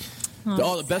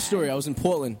 The best story. I was in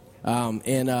Portland,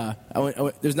 and I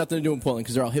went, there's nothing to do in Portland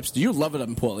because they're all hipsters. You love it up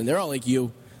in Portland. They're all like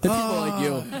you. The people like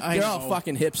you. They're all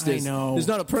fucking hipsters. I know. There's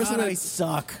not a person God, I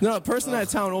suck. Not a person in that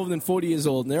town older than 40 years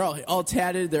old, and they're all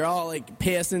tatted. They're all like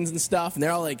piercings and stuff, and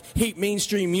they're all like hate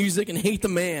mainstream music and hate the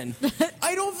man.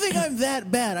 I don't think I'm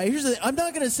that bad. I'm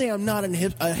not going to say I'm not a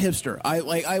hipster.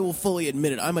 I will fully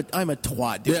admit it. I'm a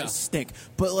twat. Dude, I stink.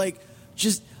 But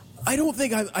I don't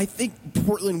think I think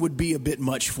Portland would be a bit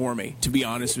much for me, to be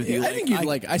honest with you. I think you'd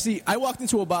like. I walked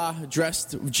into a bar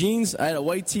dressed jeans. I had a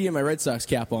white tee and my Red Sox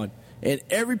cap on. And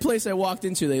every place I walked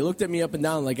into, they looked at me up and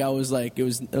down like I was like it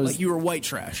was like you were white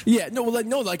trash. Yeah,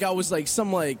 like I was like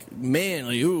some man.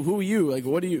 Like who are you? Like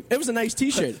what are you? It was a nice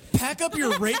T-shirt. Pack up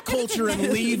your rape culture and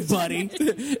leave, buddy.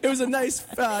 It was a nice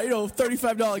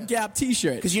 $35 Gap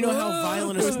T-shirt because you know how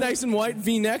violent it was. Nice and white,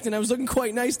 V-necked, and I was looking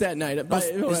quite nice that night. It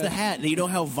was the hat. You know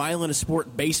how violent a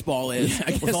sport baseball is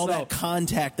with all that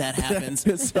contact that happens.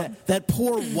 that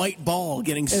poor white ball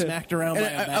getting smacked around by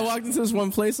a bat. I walked into this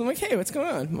one place. I'm like, hey, what's going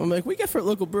on? I'm like, we get for a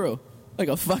local brew. Like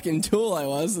a fucking tool I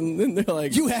was. And then they're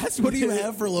like... You asked, what do you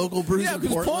have for local brews in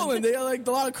Portland? Portland, they have like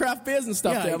a lot of craft beers and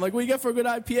stuff there. I'm like, what do you get for a good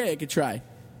IPA I could try?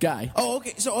 Guy. Oh,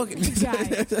 okay.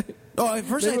 Guy. At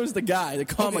first it was the guy, the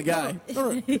comma guy.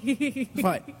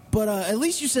 Fine. But at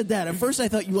least you said that. At first I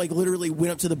thought you literally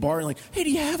went up to the bar and hey, do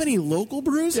you have any local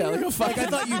brews here? I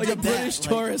thought you did a British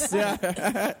tourist.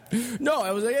 Yeah. No,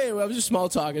 I was like, hey, I was just small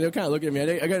talking. They were kind of looking at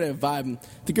me. I got a vibe.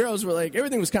 The girls were like,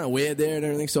 everything was kind of weird there and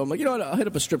everything. So I'm like, you know what? I'll hit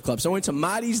up a strip club. So I went to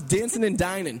Marty's Dancing and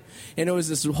Dining, and it was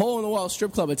this hole-in-the-wall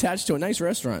strip club attached to a nice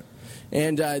restaurant.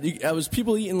 And I was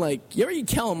people eating you ever eat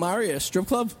calamari at a strip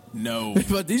club? No.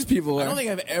 But these people were. I don't think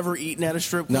I've ever eaten at a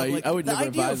strip club. No, I would never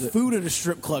advise it. The idea of food at a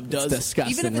strip club does. It's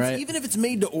disgusting, right? Even if it's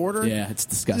made to order. Yeah, it's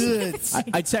disgusting.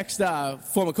 I text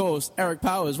former co-host Eric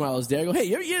Powers while I was there. I go, hey,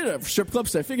 you ever eaten at a strip club?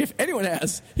 So I figure if anyone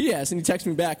has, he has. And he texts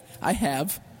me back, I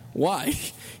have. Why?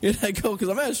 And I go, because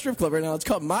I'm at a strip club right now. It's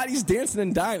called Marty's Dancing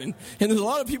and Dining. And there's a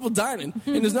lot of people dining.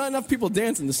 And there's not enough people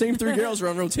dancing. The same 3 girls are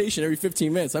on rotation every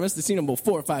 15 minutes. I must have seen them about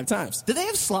 4 or 5 times. Do they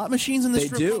have slot machines in the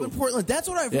strip club in Portland? That's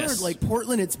what I've heard.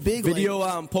 Portland, it's big. Video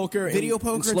poker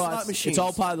and slot machines. It's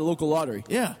all part of the local lottery.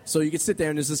 Yeah. So you can sit there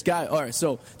and there's this guy. All right,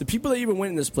 so the people that even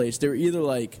went in this place, they were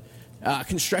either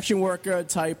construction worker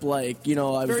type,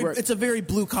 it's a very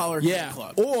blue collar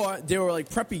club. Or they were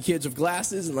preppy kids with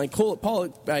glasses and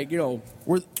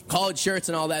college shirts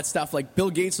and all that stuff, like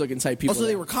Bill Gates looking type people. Also,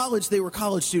 they were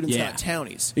college students, not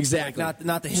townies. Exactly. Not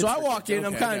the hipster. So I walk in,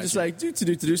 I'm kind of just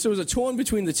do. So it was a torn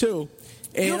between the two.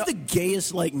 And you have the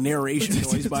gayest narration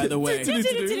noise, by the way.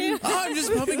 I'm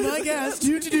just pumping my gas.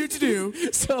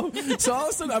 So all of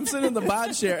a sudden I'm sitting in the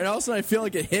bar chair, and all of a sudden I feel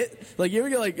like it hit. Like you ever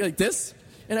get like this?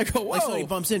 And I go, whoa. So he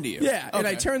bumps into you. Yeah, and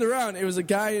I turned around. It was a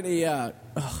guy in a,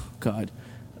 oh, God.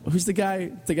 Who's the guy?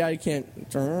 The guy who can't...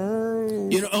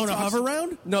 You own a hover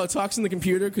round? No, talks in the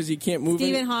computer because he can't move.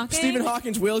 Stephen Hawking? Stephen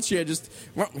Hawking's wheelchair just...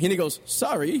 And he goes,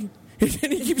 sorry.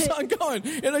 And he keeps on going.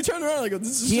 And I turn around and I go,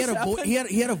 this is he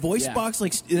had a voice box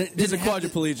he's a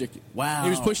quadriplegic. Wow.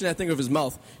 He was pushing that thing with his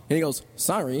mouth. And he goes,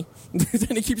 sorry.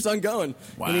 Then he keeps on going.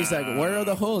 Wow. And he's like, where are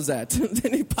the holes at?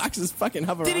 Then he parks his fucking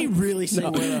hover. Did he really say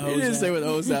where the hose He didn't say where the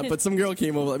hose at. But some girl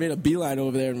came over, made a beeline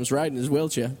over there and was riding his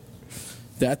wheelchair.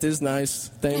 That is nice.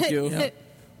 Thank you. Yeah.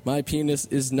 My penis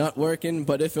is not working,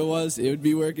 but if it was, it would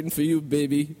be working for you,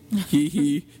 baby. Hee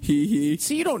hee, hee hee.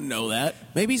 See, you don't know that.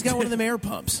 Maybe he's got one of them air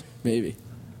pumps. Maybe.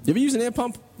 You ever use an air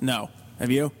pump? No.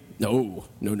 Have you? No.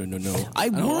 I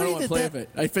don't worry want to play with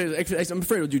it. I'm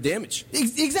afraid it'll do damage.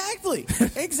 Exactly.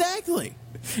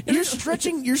 You're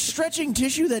stretching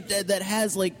tissue that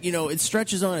has it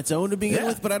stretches on its own to begin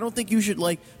with, but I don't think you should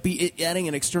be adding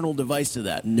an external device to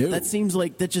that. No. That seems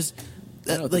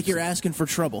you're asking for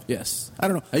trouble. Yes. I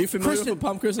don't know. Are you familiar with a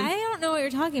pump, Kristin? I don't know what you're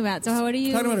talking about. So what are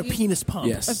you talking about? A penis pump?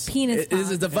 Yes. A penis pump. It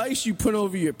is a device you put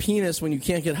over your penis when you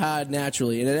can't get hard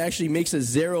naturally, and it actually makes a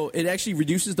zero. It actually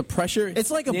reduces the pressure.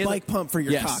 It's like a bike pump for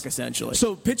your cock, essentially.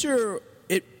 So picture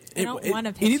it. I don't want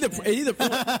to picture what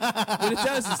it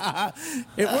does is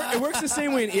it works the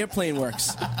same way an airplane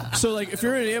works. So if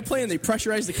you're in an airplane, they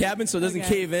pressurize the cabin so it doesn't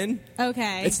cave in.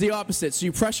 Okay. It's the opposite. So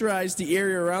you pressurize the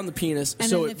area around the penis, and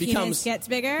so then it the becomes penis gets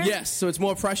bigger. Yes, so it's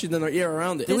more pressure than the air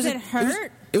around it. Does it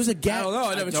hurt? It was a gag. I don't know.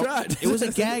 I never tried. It was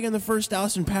a gag in the first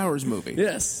Austin Powers movie.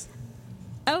 Yes.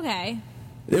 Okay.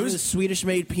 It was a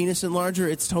Swedish-made penis enlarger.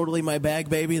 It's totally my bag,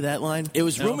 baby. That line. It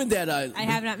was rumored that I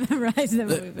have not memorized the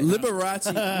movie.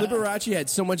 Liberace had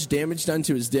so much damage done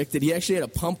to his dick that he actually had a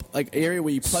pump, like area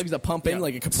where he plugs the pump in,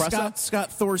 like a compressor.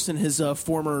 Scott Thorson, his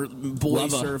former boy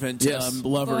servant,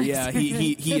 lover. Yeah,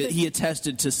 he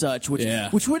attested to such,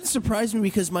 which wouldn't surprise me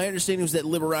because my understanding was that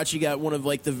Liberace got one of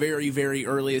like the very, very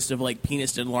earliest of like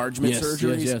penis enlargement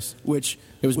surgeries, which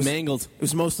it was mangled. It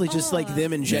was mostly just like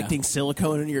them injecting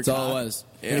silicone into your cock. That's all it was.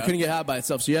 Yeah. And it couldn't get hot by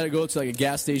itself, so you had to go to like a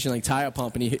gas station, like tire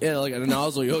pump, and you hit like a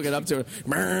nozzle. You hook it up to it.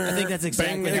 I think that's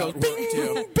exactly how it worked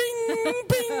too. Bing, bing,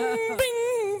 bing, bing.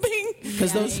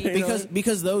 Because those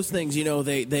things,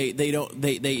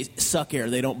 they suck air.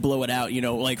 They don't blow it out,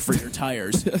 like for your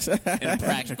tires in a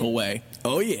practical way.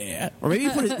 Oh yeah. Or maybe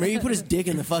he put his dick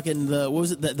in the fucking what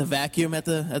was it, the vacuum at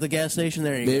the gas station.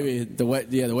 There you go. Maybe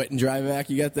the wet and dry vac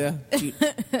you got there.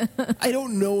 I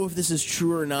don't know if this is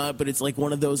true or not, but it's like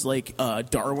one of those like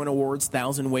Darwin Awards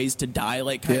 1,000 Ways to Die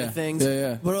like kind of things.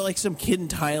 Yeah. But like some kid in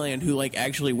Thailand who like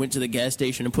actually went to the gas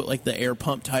station and put like the air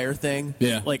pump tire thing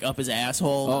like up his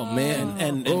asshole. Oh man.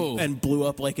 And blew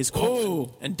up like his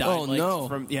colon and died. Oh no!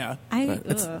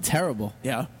 That's terrible.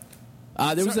 Yeah.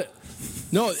 There was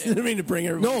no. I didn't mean to bring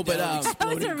everybody. No, but that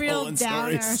was a real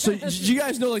downer. So did you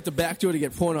guys know like the back door to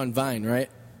get porn on Vine, right?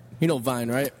 You know Vine,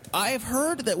 right? I've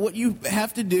heard that what you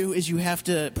have to do is you have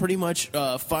to pretty much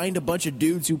find a bunch of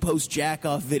dudes who post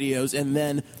jack-off videos and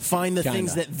then find the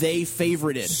things that they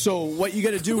favorited. So what you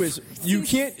got to do is you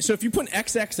can't. So if you put an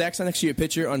XXX next to your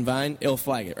picture on Vine, it'll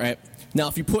flag it, right? Now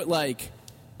if you put like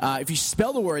if you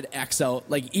spell the word X out,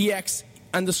 like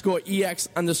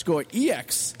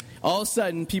EX_EX_EX, all of a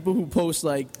sudden people who post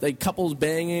like couples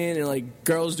banging and like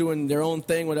girls doing their own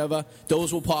thing, whatever,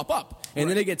 those will pop up. And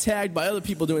then they get tagged by other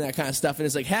people doing that kind of stuff, and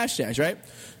it's like hashtags, right?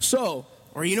 So,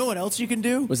 or you know what else you can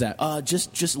do? What's that?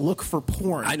 Just look for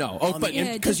porn. I know.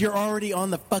 Because you're already on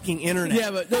the fucking internet.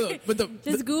 Yeah, but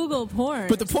just Google porn.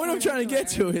 But the point I'm trying to get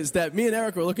to is that me and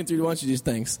Eric were looking through a bunch of these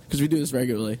things because we do this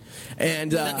regularly,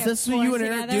 and that's what you and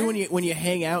Eric do when you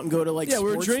hang out and go to like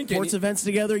sports events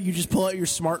together. You just pull out your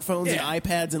smartphones and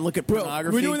iPads and look at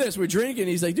pornography. We're doing this. We're drinking.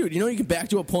 He's like, dude, you can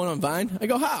backdoor porn on Vine? I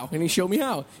go, how? And he showed me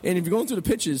how. And if you're going through the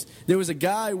pictures, there was a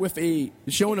guy with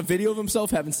showing a video of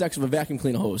himself having sex with a vacuum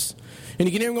cleaner hose, and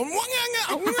you can hear him going. I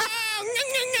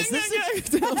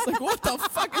was like, what the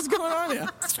fuck is going on here?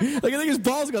 Like, I think his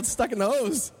balls got stuck in the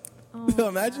hose.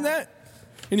 Imagine that.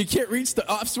 And you can't reach the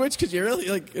off switch because you're really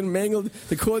like mangled.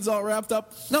 The cord's all wrapped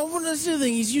up. No, well, that's the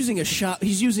thing. He's using a shop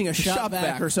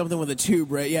vac or something with a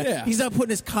tube, right? Yeah. He's not putting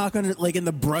his cock on it like in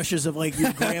the brushes of like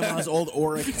your grandma's old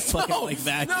Oric fucking like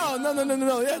vacuum.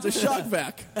 No. Yeah, it's a shock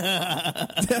vac. And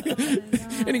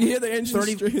you can hear the engine.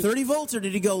 30 volts, or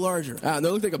did he go larger? No, it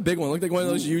looked like a big one. It looked like one of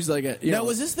those you use like a. Now,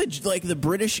 was this the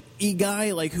British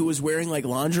guy like who was wearing like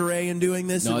lingerie and doing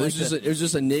this? No, it was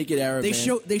just a naked Arab. They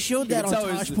showed that on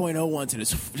Tosh.0 once, and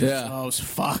it's. Yeah. It was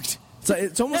fucked. So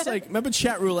it's almost like, remember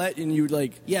chat roulette and you would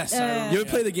like... Yes. You ever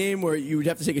play the game where you would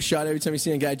have to take a shot every time you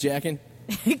see a guy jacking?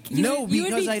 No,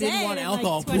 because I didn't want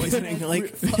alcohol poisoning.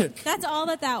 That's all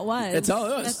that was. That's all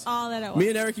it was. That's all that it was. Me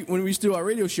and Eric, when we used to do our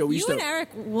radio show, we used to... You and Eric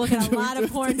look at a lot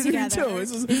of porn together.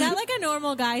 Is that like a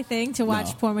normal guy thing to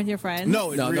watch porn with your friends? No,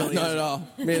 really not at all.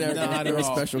 Me and Eric are a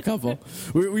special couple.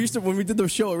 We used to, when we did the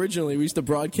show originally, we used to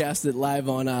broadcast it live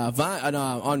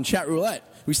on chat roulette.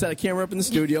 We set a camera up in the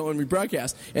studio and we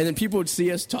broadcast, and then people would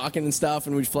see us talking and stuff,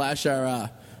 and we'd flash our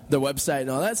the website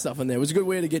and all that stuff on there. It was a good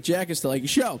way to get jackers to like your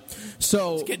show.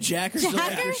 So let's get jackers to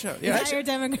like your show. Yeah, I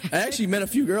actually met a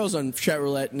few girls on chat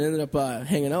roulette and ended up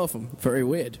hanging out with them. Very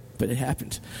weird, but it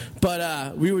happened.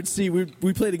 But we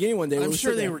play the game one day. I'm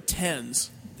sure they were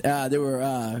 10s. They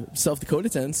were South Dakota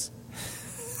 10s,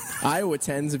 Iowa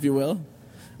 10s, if you will.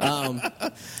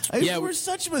 We're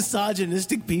such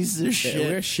misogynistic pieces of shit.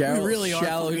 We're shallow. We really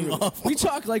are. We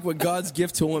talk like what God's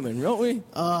gift to women, don't we?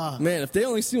 Man, if they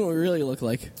only see what we really look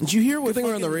like. Did you hear what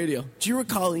we're on the radio? Did you hear what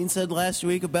Colleen said last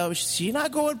week about she's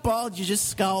not going bald, you just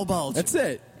scowl bald? That's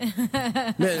it.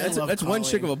 Man, that's one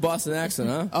chick of a Boston accent,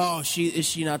 huh? Oh, is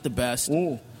she not the best?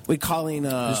 Ooh. We Colleen she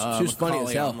was funny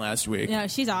as hell last week. Yeah,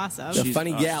 she's awesome. She's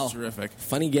funny gal. She's terrific.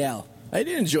 Funny gal. I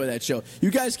did enjoy that show.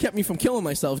 You guys kept me from killing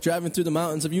myself driving through the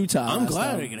mountains of Utah. I'm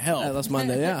glad I could help. Last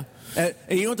Monday, yeah. And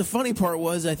you know what the funny part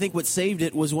was? I think what saved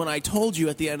it was when I told you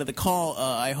at the end of the call,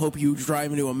 I hope you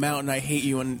drive into a mountain, I hate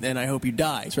you, and I hope you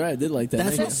die. That's right, I did like that.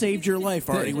 That's what saved your life,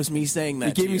 Artie, was me saying that.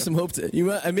 It gave me some hope.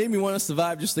 It made me want to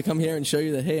survive just to come here and show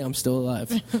you that, hey, I'm still alive.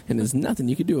 And there's nothing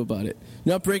you can do about it.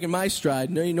 You're not breaking my stride.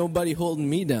 No, ain't nobody holding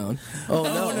me down. Oh,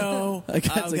 no. go. I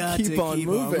got to keep on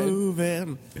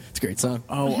moving. It's a great song.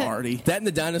 Oh, Arty. That and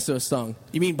the dinosaur song.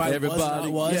 You mean by everybody?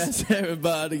 Was? Yes,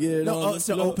 everybody get on the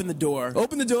floor. Open the door.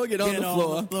 Open the door, get on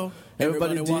the floor.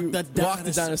 Everybody walk the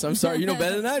dinosaur. I'm sorry, you know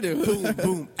better than I do. Boom,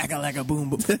 boom, aka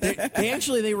boom, boom.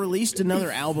 They released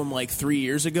another album like 3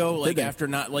 years ago, like after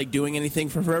not like doing anything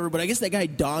for forever. But I guess that guy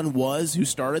Don Was, who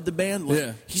started the band,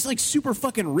 he's like super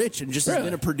fucking rich and just has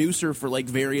been a producer for like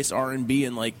various R&B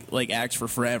and like acts for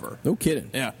forever. No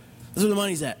kidding. Yeah, that's where the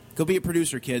money's at. Go be a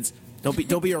producer, kids.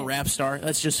 Don't be a rap star.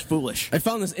 That's just foolish. I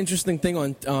found this interesting thing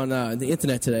on the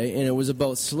internet today, and it was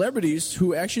about celebrities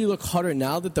who actually look hotter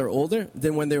now that they're older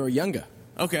than when they were younger.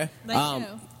 Okay. Like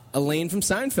Elaine from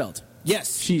Seinfeld.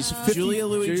 Yes, she's 50. Julia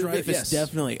Louis-Dreyfus.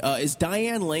 Definitely. Is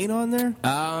Diane Lane on there?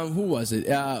 Who was it?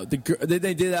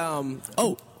 They did.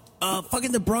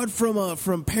 Fucking the broad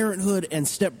from Parenthood and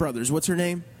Step Brothers. What's her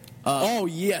name?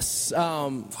 Yes.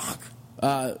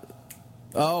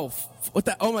 What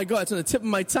the? Oh my God! It's on the tip of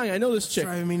my tongue. I know this chick.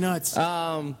 Driving me nuts.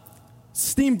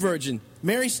 Steam Virgin.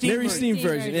 Mary Steam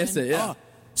Virgin. That's it. Yeah.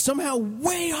 Somehow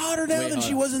way hotter now than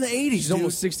she was in the 80s. She's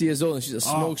almost 60 years old, and she's a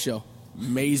smoke show.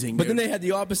 Amazing. But then they had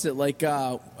the opposite. Like,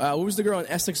 what was the girl on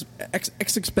Essex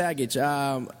Baggage?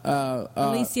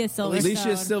 Alicia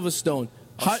Silverstone.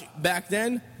 Hot back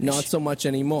then, not so much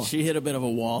anymore. She hit a bit of a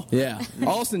wall. Yeah.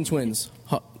 Olsen twins.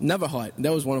 Never hot.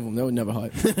 That was one of them. They were never hot.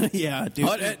 Yeah, dude.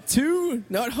 Hot at 2,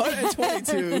 not hot at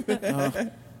 22.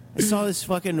 I saw this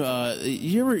fucking.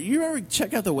 You ever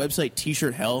check out the website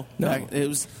T-Shirt Hell? No.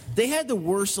 They had the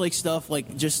worst stuff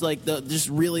just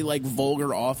really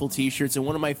vulgar awful T-shirts, and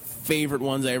one of my favorite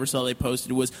ones I ever saw they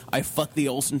posted was "I fucked the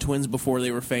Olsen twins before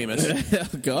they were famous."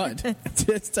 Oh God,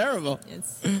 it's terrible.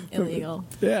 It's illegal.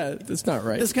 Yeah, that's not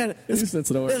right. That's kind of that's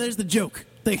the word. Yeah, there's the joke.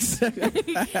 Thanks.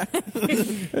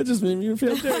 That just made me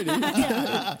feel dirty.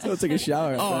 So I'll take a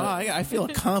shower. I feel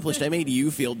accomplished. I made you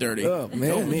feel dirty. Oh man,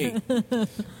 go me.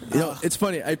 It's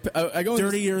funny. I go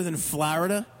dirtier than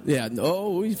Florida. Yeah.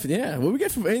 Yeah. What we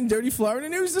get from any dirty Florida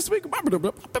news this week?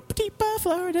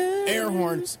 Florida air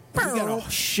horns. We got a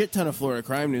shit ton of Florida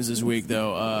crime news this week,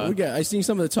 though. I seen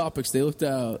some of the topics. They looked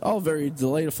all very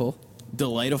delightful.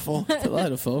 Delightful.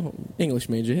 English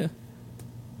major. Yeah.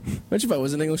 Imagine if I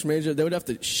was an English major, they would have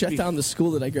to shut down the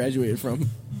school that I graduated from.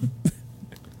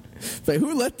 But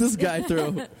who let this guy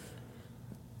through?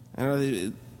 I don't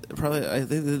know. I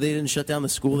think they didn't shut down the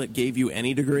school that gave you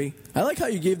any degree. I like how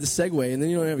you gave the segue and then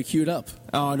you don't have it queued up.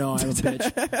 Oh no, I'm a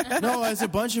bitch. No, there's a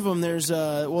bunch of them. There's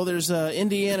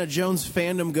Indiana Jones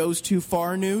fandom goes too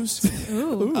far news.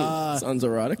 Ooh. Sounds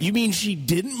erotic. You mean she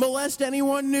didn't molest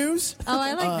anyone news? Oh,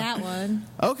 I like that one.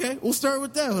 Okay, we'll start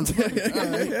with that one. All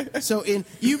right. So in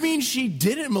you mean she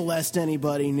didn't molest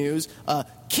anybody news?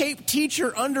 Cape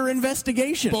teacher under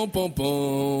investigation. Boom, boom,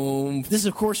 boom. This is,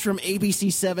 of course, from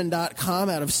ABC7.com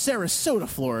out of Sarasota,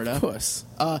 Florida. Of course.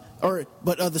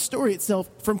 But the story itself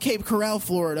from Cape Coral,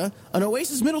 Florida. An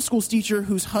Oasis middle school teacher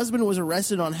whose husband was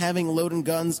arrested on having loaded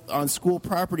guns on school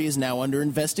property is now under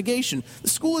investigation. The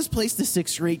school has placed the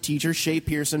 6th grade teacher, Shay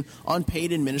Pearson, on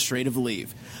paid administrative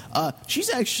leave. She's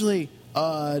actually...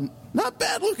 not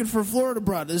bad looking for Florida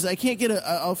broad. I can't get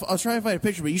I'll try and find a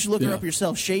picture, but you should look her up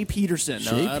yourself. Shay Peterson,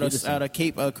 out of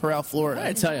Cape Coral, Florida.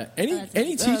 I tell you,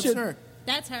 any teacher.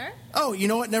 That's her. Oh, you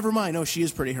know what? Never mind. No, she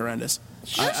is pretty horrendous.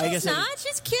 I guess not.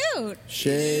 She's cute.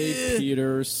 Shay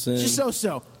Peterson. She's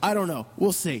so. I don't know.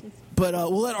 We'll see. But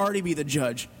we'll let Arty be the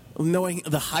judge, knowing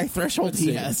the high threshold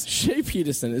he has. Shay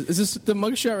Peterson. Is this the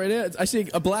mugshot right there? I see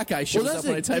a black guy shows up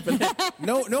when I type it in.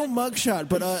 No mugshot.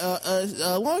 But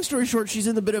long story short, she's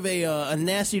in a bit of a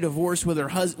nasty divorce with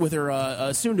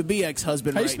her soon-to-be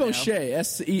ex-husband. How do you spell now. Shay?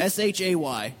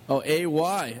 S-H-A-Y. Oh,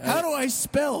 A-Y. How do I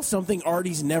spell something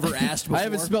Arty's never asked before? I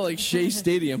haven't spelled like Shea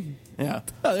Stadium. Yeah.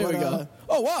 Oh, there we go.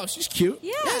 Oh, wow, she's cute.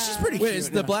 Yeah, she's pretty cute. Wait, is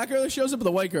the black girl that shows up or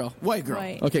the white girl? White girl.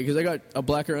 White. Okay, because I got a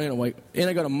black girl and a white, and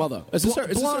I got a mother. Is this her?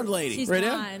 Is Blonde this her? lady. She's right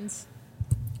blonde.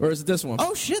 There? Or is it this one?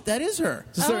 Oh, shit, that is her.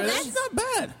 Is this her? that's not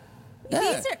bad.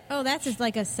 These are, that's just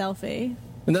like a selfie.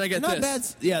 And then I get Not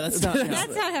this. bad. Yeah, that's not.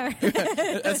 That's not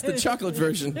her. That's the chocolate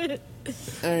version.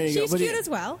 There you She's go. cute as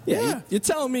well. Yeah. You're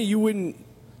telling me you wouldn't...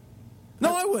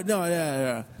 No, I would. No,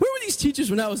 yeah. Where were these teachers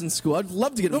when I was in school? I'd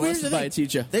love to get molested by a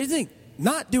teacher. They think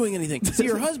not doing anything. See,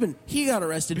 her husband, he got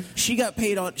arrested. She got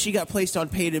placed on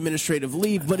paid administrative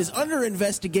leave, but is under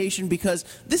investigation because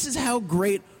this is how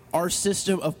great our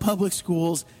system of public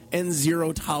schools and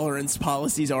zero tolerance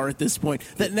policies are at this point.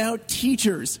 That now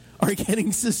teachers are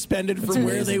getting suspended from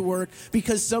where they work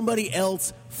because somebody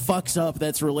else fucks up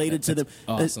that's related to them.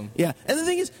 Awesome. Yeah, and the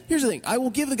thing is, here's the thing: I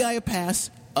will give the guy a pass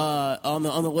on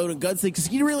the loaded guns thing because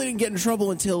he really didn't get in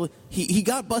trouble until he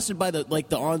got busted by the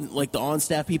on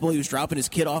staff people. He was dropping his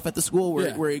kid off at the school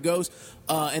where he goes,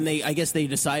 and I guess they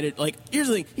decided, like, here's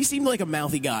the thing, he seemed like a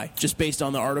mouthy guy just based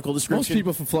on the article description. Most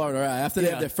people from Florida are after they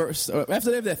have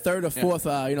their third or fourth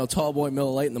tall boy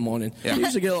Miller Lite in the morning. They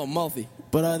usually get a little mouthy.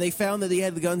 But they found that he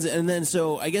had the guns, and then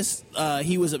so I guess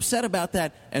he was upset about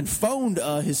that and phoned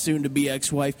his soon-to-be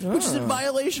ex-wife, which is in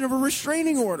violation of a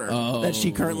restraining order that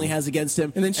she currently has against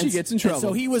him. And then she gets in trouble.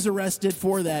 So he was arrested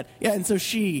for that. Yeah, and so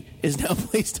she is now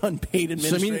placed on paid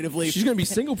administrative leave. She's going to be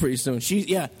single pretty soon.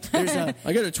 There's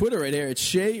I got her Twitter right here. It's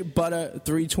Shea Butter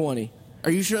 320.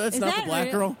 Are you sure that's not the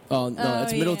black girl? Oh, no,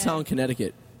 that's Middletown,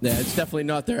 Connecticut. Yeah, it's definitely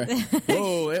not there.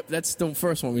 Whoa, yep, that's the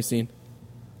first one we've seen.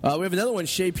 We have another one,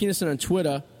 Shea Peterson on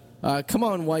Twitter. Come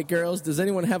on, white girls. Does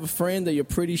anyone have a friend that you're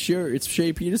pretty sure it's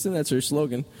Shea Peterson? That's her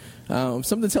slogan.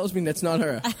 Something tells me that's not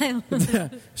her.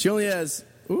 She only has...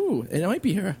 Ooh, it might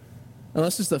be her.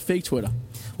 Unless it's the fake Twitter.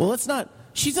 Well, let's not...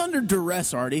 She's under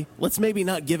duress, Artie. Let's maybe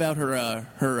not give out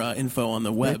her info on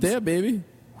the web. Right there, baby.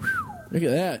 Look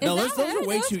at that. No, those are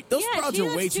way too... Those frauds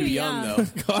are way too young, though.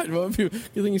 God, good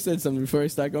thing you said something before I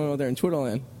start going out there in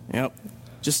Twitterland. Yep.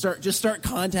 Just start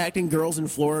contacting girls in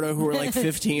Florida who are like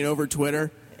 15 over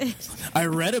Twitter. I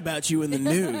read about you in the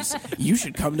news. You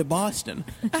should come to Boston.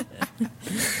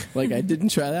 Like, I didn't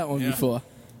try that one before.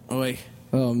 Oy.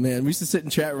 Oh, man. We used to sit in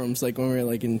chat rooms, like, when we were,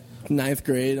 like, in 9th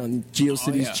grade on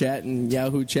GeoCities chat and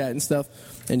Yahoo chat and stuff,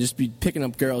 and just be picking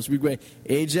up girls. We'd go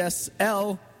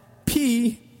HSLP,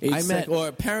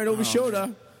 or Parent Over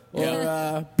Shoulder,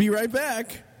 or Be Right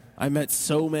Back. I met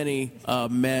so many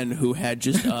men who had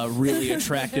just really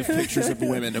attractive pictures of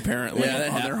women, apparently, on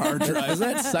their hard drive.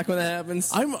 Doesn't that suck when that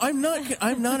happens? I'm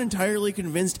not entirely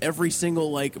convinced every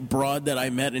single broad that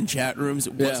I met in chat rooms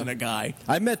wasn't a guy.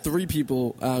 I met 3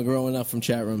 people growing up from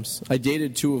chat rooms. I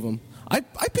dated 2 of them. I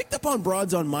picked up on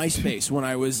broads on MySpace when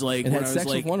I was like, and had sex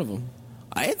with one of them.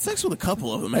 I had sex with a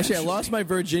couple of them. Actually, I lost my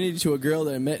virginity to a girl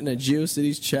that I met in a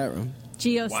GeoCities chat room.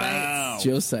 GeoSites. Wow.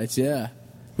 GeoSites, yeah.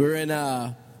 We were in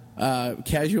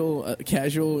casual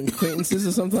acquaintances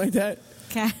or something like that.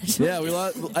 Casual. Yeah,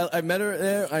 I met her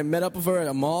there. I met up with her at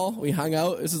a mall. We hung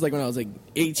out. This is like when I was like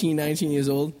 18, 19 years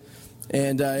old.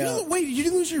 And wait, you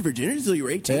didn't lose your virginity until you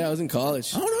were 18? Yeah, I was in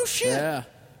college. Oh, no shit. Yeah.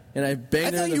 And I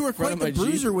banged her in the front of my Jeep. I thought you were quite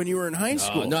the bruiser when you were in high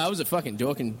school. No, I was a fucking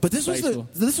dork in But this was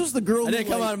the girl I didn't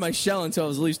come out of my shell until I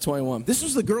was at least 21. This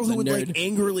was the girl who would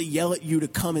angrily yell at you to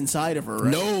come inside of her, right?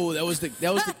 No, that was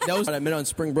what I met on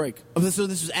spring break. So this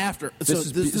was after. This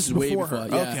is way before before. her.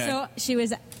 Yeah. Okay. So she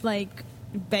was like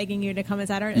begging you to come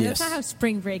inside her. Yes. That's not how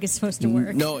spring break is supposed to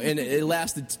work. No, and it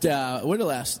lasted. What did it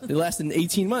last? It lasted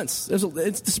 18 months. It's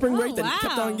the spring break that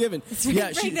kept on giving. Spring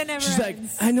break that never she's like,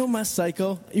 ends. I know my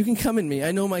cycle. You can come in me.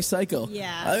 I know my cycle.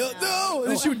 Yeah. I go, no.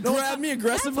 And then she would grab me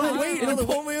aggressively, and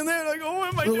pull me in there. And I go,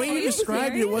 what am I doing? The way you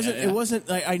described it wasn't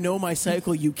like, I know my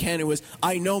cycle. You can. It was,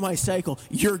 I know my cycle.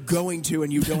 You're going to,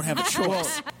 and you don't have a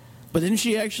choice. But doesn't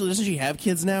she have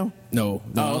kids now? No,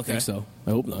 I don't think so. I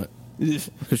hope not.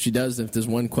 Because she does, if there's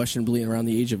one questionably around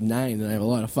the age of 9, then I have a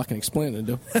lot of fucking explaining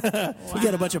to do. We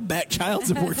got a bunch of back child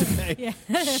support to pay.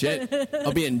 Shit.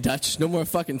 I'll be in Dutch. No more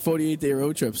fucking 48-day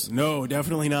road trips. No,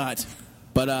 definitely not.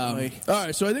 But, all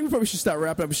right, so I think we probably should start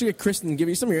wrapping up. We should get Kristin, give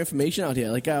you some of your information out here.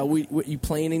 Like, what you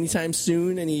playing anytime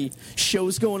soon? Any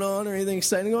shows going on or anything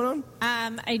exciting going on?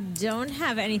 I don't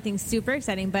have anything super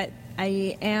exciting, but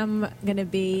I am going to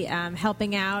be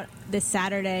helping out this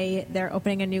Saturday. They're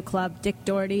opening a new club, Dick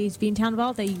Doherty's Beantown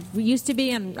Vault. They used to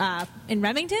be in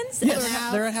Remington's.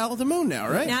 Yes, they're at Howl at the Moon now,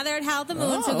 right? Now they're at Howl at the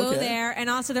Moon, so go there. And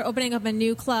also they're opening up a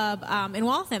new club in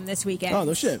Waltham this weekend. Oh,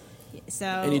 no shit. So,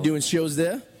 and you doing shows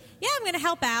there? Yeah, I'm going to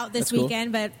help out this cool.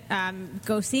 weekend, but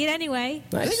go see it anyway.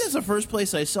 Nice. I think that's the first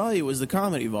place I saw you was the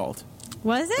Comedy Vault.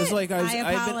 Was it? It's like I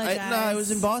apologize. I was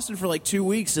in Boston for like 2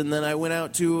 weeks, and then I went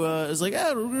out to. I was like,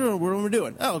 what are we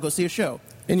doing? Oh, I'll go see a show.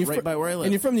 And you're right by where I live.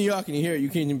 And you're from New York, and you're here. You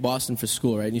came to Boston for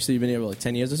school, right? And you said you've been here for like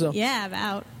 10 years or so. Yeah,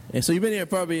 about. And so you've been here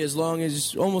probably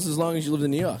almost as long as you lived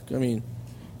in New York. I mean,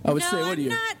 I would say, what are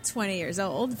you? I'm not 20 years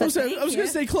old. I was going to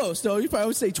say close, though. You probably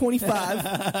would say 25,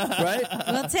 right?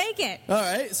 We'll take it. All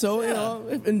right. So,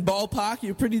 in ballpark,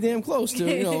 you're pretty damn close to,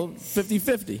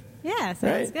 50-50. Yeah,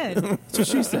 sounds good. That's what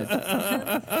she said.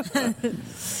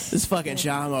 This fucking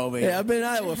Sham over here. Yeah, I've been in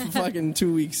Iowa for fucking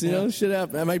 2 weeks. Shit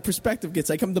up. And my perspective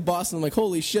I come to Boston, I'm like,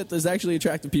 holy shit, there's actually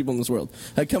attractive people in this world.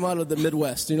 I come out of the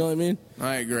Midwest, you know what I mean?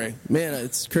 I agree. Man,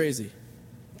 it's crazy.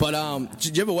 But do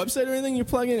you have a website or anything you're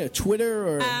plugging? A Twitter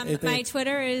or anything? My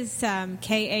Twitter is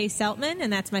K.A. Seltman,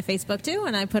 and that's my Facebook too.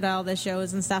 And I put all the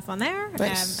shows and stuff on there,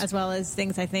 Nice. as well as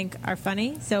things I think are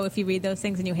funny. So if you read those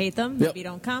things and you hate them, maybe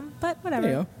don't come. But whatever.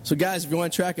 There you go. So guys, if you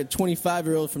want to track a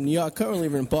 25-year-old from New York, currently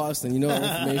living in Boston, you know the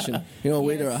information. You know,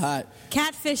 waiter or hot.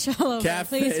 Catfish all over.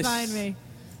 Catfish. Please find me.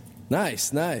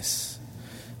 Nice. Well,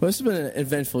 this has been an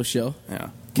eventful show. Yeah.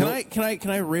 Can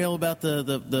I rail about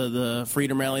the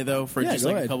Freedom Rally though for just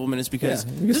like a couple minutes because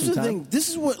this is the thing. This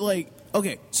is what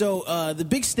okay. So the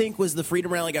big stink was the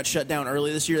Freedom Rally got shut down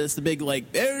early this year. That's the big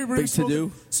everybody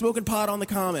smoking pot on the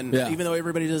common. Yeah. Even though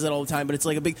everybody does that all the time, but it's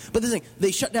like a big. But the thing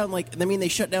they shut down they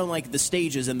shut down the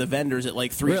stages and the vendors at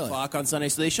 3 o'clock on Sunday.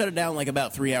 So they shut it down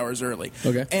about 3 hours early.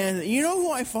 Okay. And you know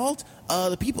who I fault?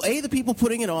 The people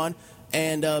putting it on,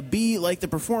 and B the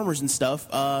performers and stuff.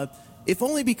 If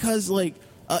only because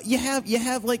you have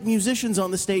musicians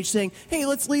on the stage saying, "Hey,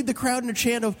 let's lead the crowd in a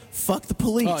chant of fuck the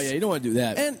police." Oh yeah, you don't want to do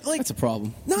that. And that's a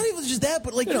problem. Not even just that,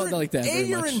 but don't like that very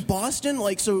you're much. in Boston,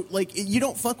 you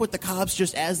don't fuck with the cops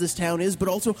just as this town is, but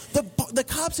also the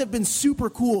cops have been super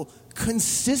cool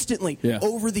consistently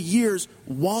over the years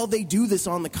while they do this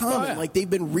on the common. Oh, yeah. They've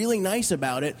been really nice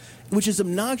about it, which is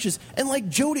obnoxious. And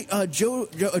Jody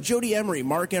Emery,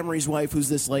 Mark Emery's wife, who's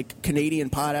this Canadian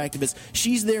pot activist,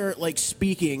 she's there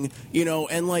speaking,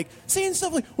 and saying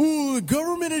stuff like, "Oh, the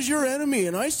government is your enemy,"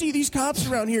 and I see these cops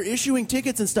around here issuing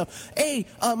tickets and stuff. Hey,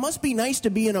 must be nice to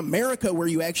be in America where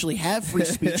you actually have free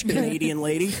speech, Canadian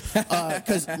lady.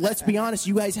 Because let's be honest,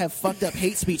 you guys have fucked up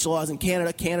hate speech laws in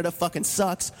Canada. Canada fucking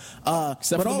sucks.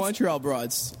 Except for the Montreal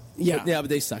broads. Yeah. But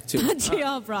they suck too.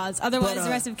 Montreal broads. Otherwise, the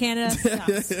rest of Canada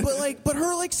sucks. But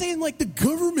her saying the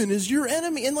government is your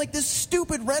enemy, and this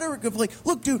stupid rhetoric of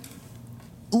look, dude.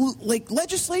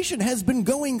 Legislation has been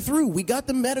going through. We got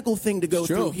the medical thing to go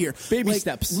through here. Baby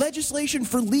steps. Legislation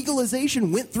for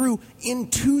legalization went through in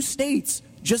 2 states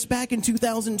just back in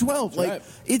 2012. Right.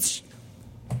 It's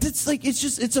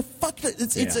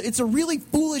a really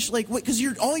foolish because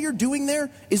all you're doing there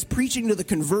is preaching to the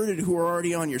converted who are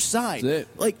already on your side. That's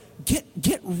it.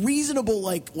 Get reasonable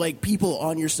people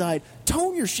on your side.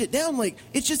 Tone your shit down.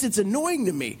 It's annoying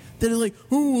to me that they're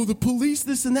oh, the police,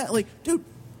 this and that. Dude.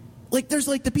 There's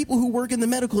the people who work in the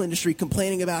medical industry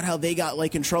complaining about how they got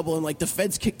in trouble and the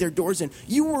feds kicked their doors in.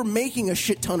 You were making a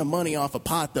shit ton of money off of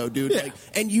pot though, dude. Yeah.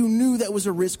 And you knew that was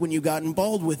a risk when you got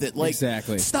involved with it.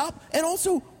 Exactly. Stop and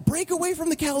also break away from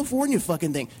the California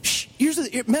fucking thing. Here's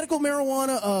the medical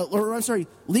marijuana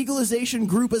legalization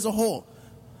group as a whole.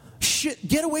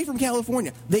 Get away from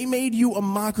California. They made you a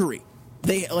mockery.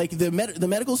 They the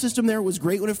medical system there was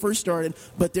great when it first started,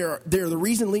 but the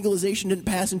reason legalization didn't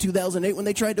pass in 2008 when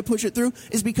they tried to push it through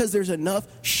is because there's enough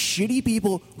shitty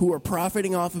people who are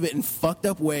profiting off of it in fucked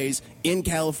up ways in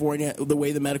California. The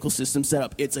way the medical system's set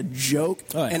up, it's a joke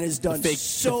and has done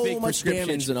so much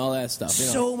damage and all that stuff.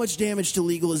 So much damage to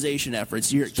legalization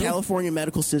efforts. Your California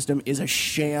medical system is a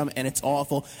sham and it's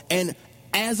awful. And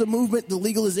as a movement, the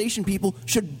legalization people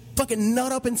should fucking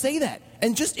nut up and say that.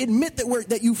 And just admit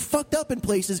that you fucked up in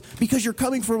places because you're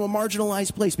coming from a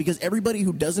marginalized place. Because everybody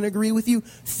who doesn't agree with you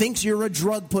thinks you're a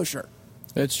drug pusher.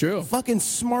 That's true. Fucking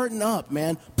smarten up,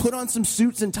 man. Put on some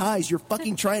suits and ties. You're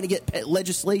fucking trying to get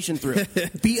legislation through.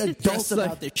 Be adults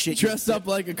about this shit. Dress up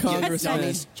like a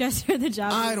congressman. Just for the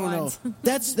job. I don't know.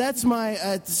 That's my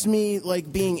it's me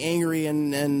being angry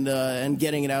and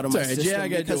getting it out of my system. Yeah, I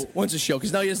gotta do it once a show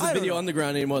because now he has the video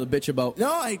underground anymore to bitch about.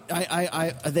 No,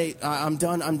 I'm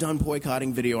done. I'm done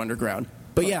boycotting Video Underground.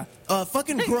 But yeah,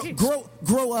 fucking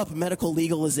grow up, medical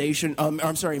legalization.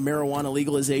 Marijuana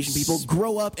legalization. People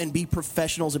grow up and be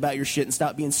professionals about your shit and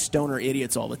stop being stoner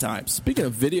idiots all the time. Speaking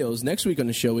of videos, next week on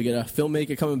the show we get a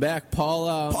filmmaker coming back,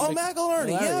 Paul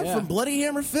McElharney, from Bloody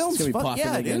Hammer Films. It's gonna be popping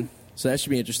again. So that should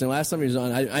be interesting. Last time he was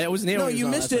on, I wasn't here. No, when he you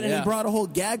was missed it, and he brought a whole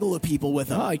gaggle of people with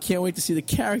him. Oh, I can't wait to see the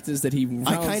characters that he.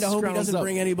 I kind of hope he doesn't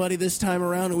bring anybody this time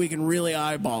around, and we can really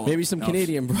eyeball him. Maybe some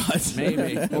Canadian broads. Maybe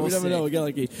we never know. We get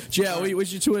lucky. Yeah,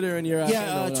 what's your Twitter and your?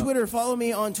 Twitter. Follow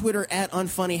me on Twitter at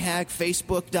unfunnyhack.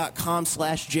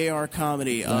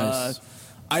 Facebook.com/JRComedy. Nice.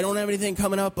 I don't have anything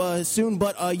coming up soon,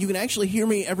 but you can actually hear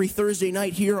me every Thursday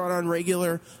night here on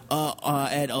Regular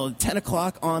at 10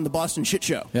 o'clock on the Boston Shit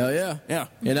Show. Hell yeah. Yeah.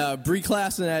 And Bri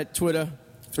Klassen at Twitter.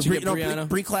 Brianna.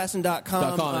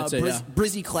 BriClassen.com.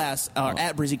 Brizzy Class,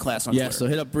 at Brizzy Class on Twitter. Yeah, so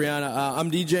hit up Brianna. I'm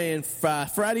DJing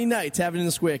Friday night, Tavern in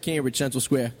the Square, Cambridge, Central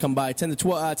Square. Come by 10 to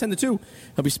 2.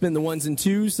 I'll be spinning the ones and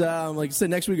twos. Like I said,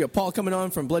 next week we got Paul coming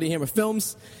on from Bloody Hammer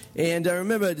Films. And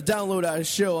remember to download our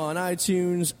show on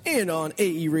iTunes and on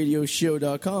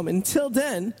aeradioshow.com. Until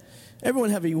then,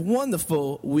 everyone have a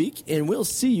wonderful week, and we'll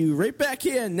see you right back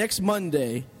here next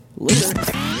Monday.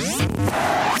 Later.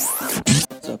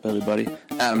 What's up, everybody?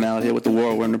 Adam Mallett here with the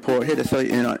Whirlwind Report, here to fill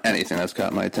you in on anything that's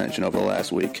caught my attention over the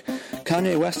last week.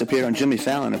 Kanye West appeared on Jimmy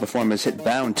Fallon and performed his hit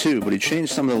Bound 2, but he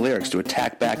changed some of the lyrics to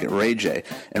attack back at Ray J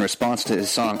in response to his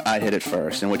song I Hit It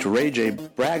First, in which Ray J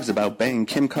brags about banging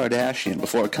Kim Kardashian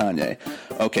before Kanye.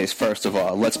 Okay, first of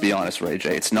all, let's be honest, Ray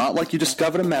J. It's not like you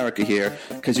discovered America here,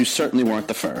 because you certainly weren't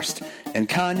the first. And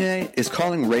Kanye is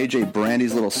calling Ray J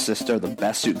Brandy's little sister the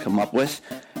best you can come up with.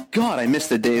 God, I miss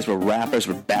the days where rappers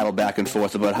would battle back and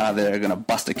forth about how they're going to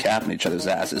bust a cap in each other's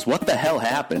asses. What the hell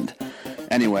happened?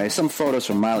 Anyway, some photos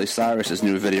from Miley Cyrus's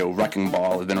new video, Wrecking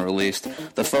Ball, have been released.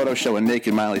 The photos show a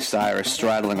naked Miley Cyrus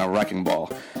straddling a wrecking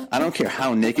ball. I don't care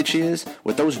how naked she is,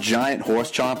 with those giant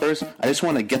horse chompers, I just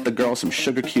want to get the girl some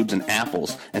sugar cubes and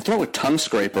apples, and throw a tongue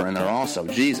scraper in there also,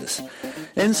 Jesus.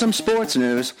 In some sports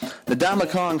news, the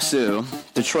Ndamukong Suh,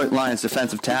 Detroit Lions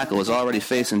defensive tackle, is already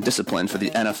facing discipline from the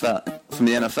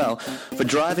NFL for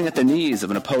driving at the knees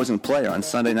of an opposing player on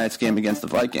Sunday night's game against the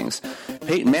Vikings.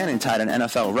 Peyton Manning tied an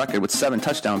NFL record with 7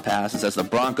 touchdown passes as the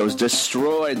Broncos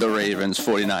destroyed the Ravens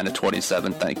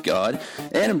 49-27, thank God.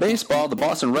 And in baseball, the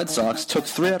Boston Red Sox took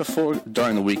 3 out of 4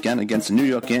 during the weekend against the New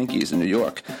York Yankees in New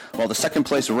York, while the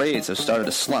second-place Rays have started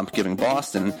a slump, giving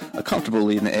Boston a comfortable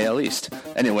lead in the AL East.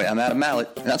 Anyway, I'm Adam Mallett,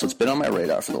 and that's what's been on my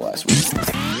radar for the last week.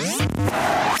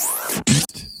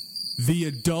 The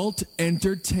Adult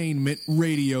Entertainment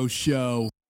Radio Show.